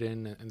could be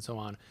hidden, and so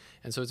on.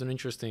 And so it's an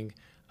interesting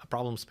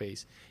problem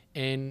space.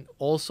 And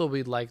also,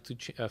 we'd like to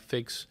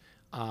fix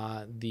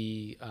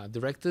the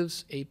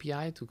directives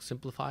API to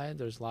simplify it.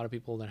 There's a lot of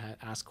people that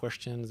ask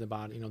questions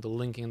about, you know, the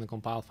linking and the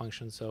compile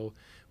function. So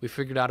we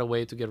figured out a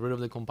way to get rid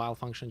of the compile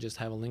function, just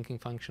have a linking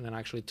function, and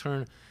actually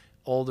turn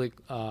all the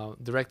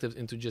directives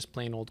into just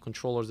plain old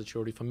controllers that you're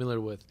already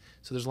familiar with.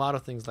 So there's a lot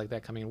of things like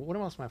that coming in. What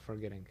else am I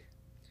forgetting?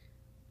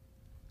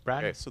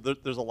 Brad? Okay, so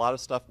there's a lot of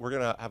stuff. We're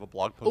going to have a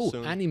blog post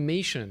soon.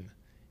 Animation,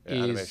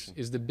 yeah,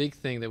 is the big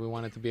thing that we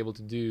wanted to be able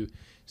to do,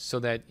 so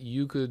that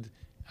you could,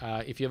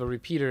 if you have a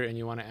repeater and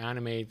you want to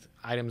animate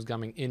items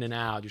coming in and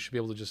out, you should be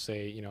able to just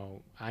say, you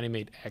know,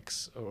 animate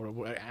X,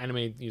 or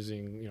animate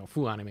using, you know,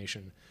 foo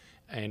animation.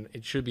 And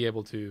it should be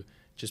able to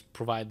just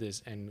provide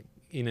this and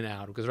in and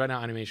out, because right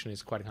now animation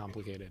is quite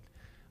complicated.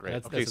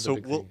 Great. Okay, so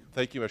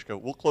thank you,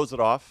 Mishko. We'll close it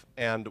off.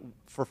 And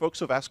for folks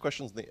who have asked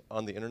questions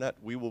on the internet,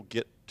 we will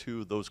get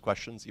to those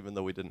questions, even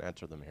though we didn't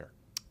answer them here.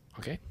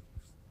 Okay.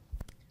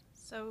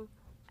 So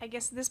I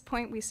guess at this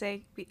point we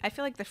say, I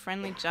feel like the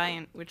friendly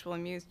giant, which will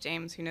amuse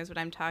James, who knows what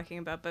I'm talking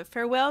about. But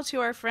farewell to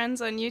our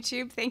friends on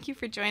YouTube. Thank you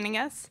for joining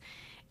us.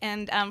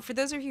 And for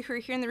those of you who are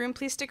here in the room,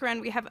 please stick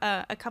around. We have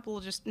a couple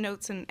of just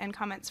notes and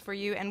comments for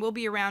you, and we'll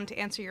be around to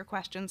answer your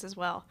questions as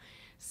well.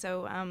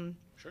 So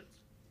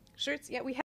shirts, yeah, we have.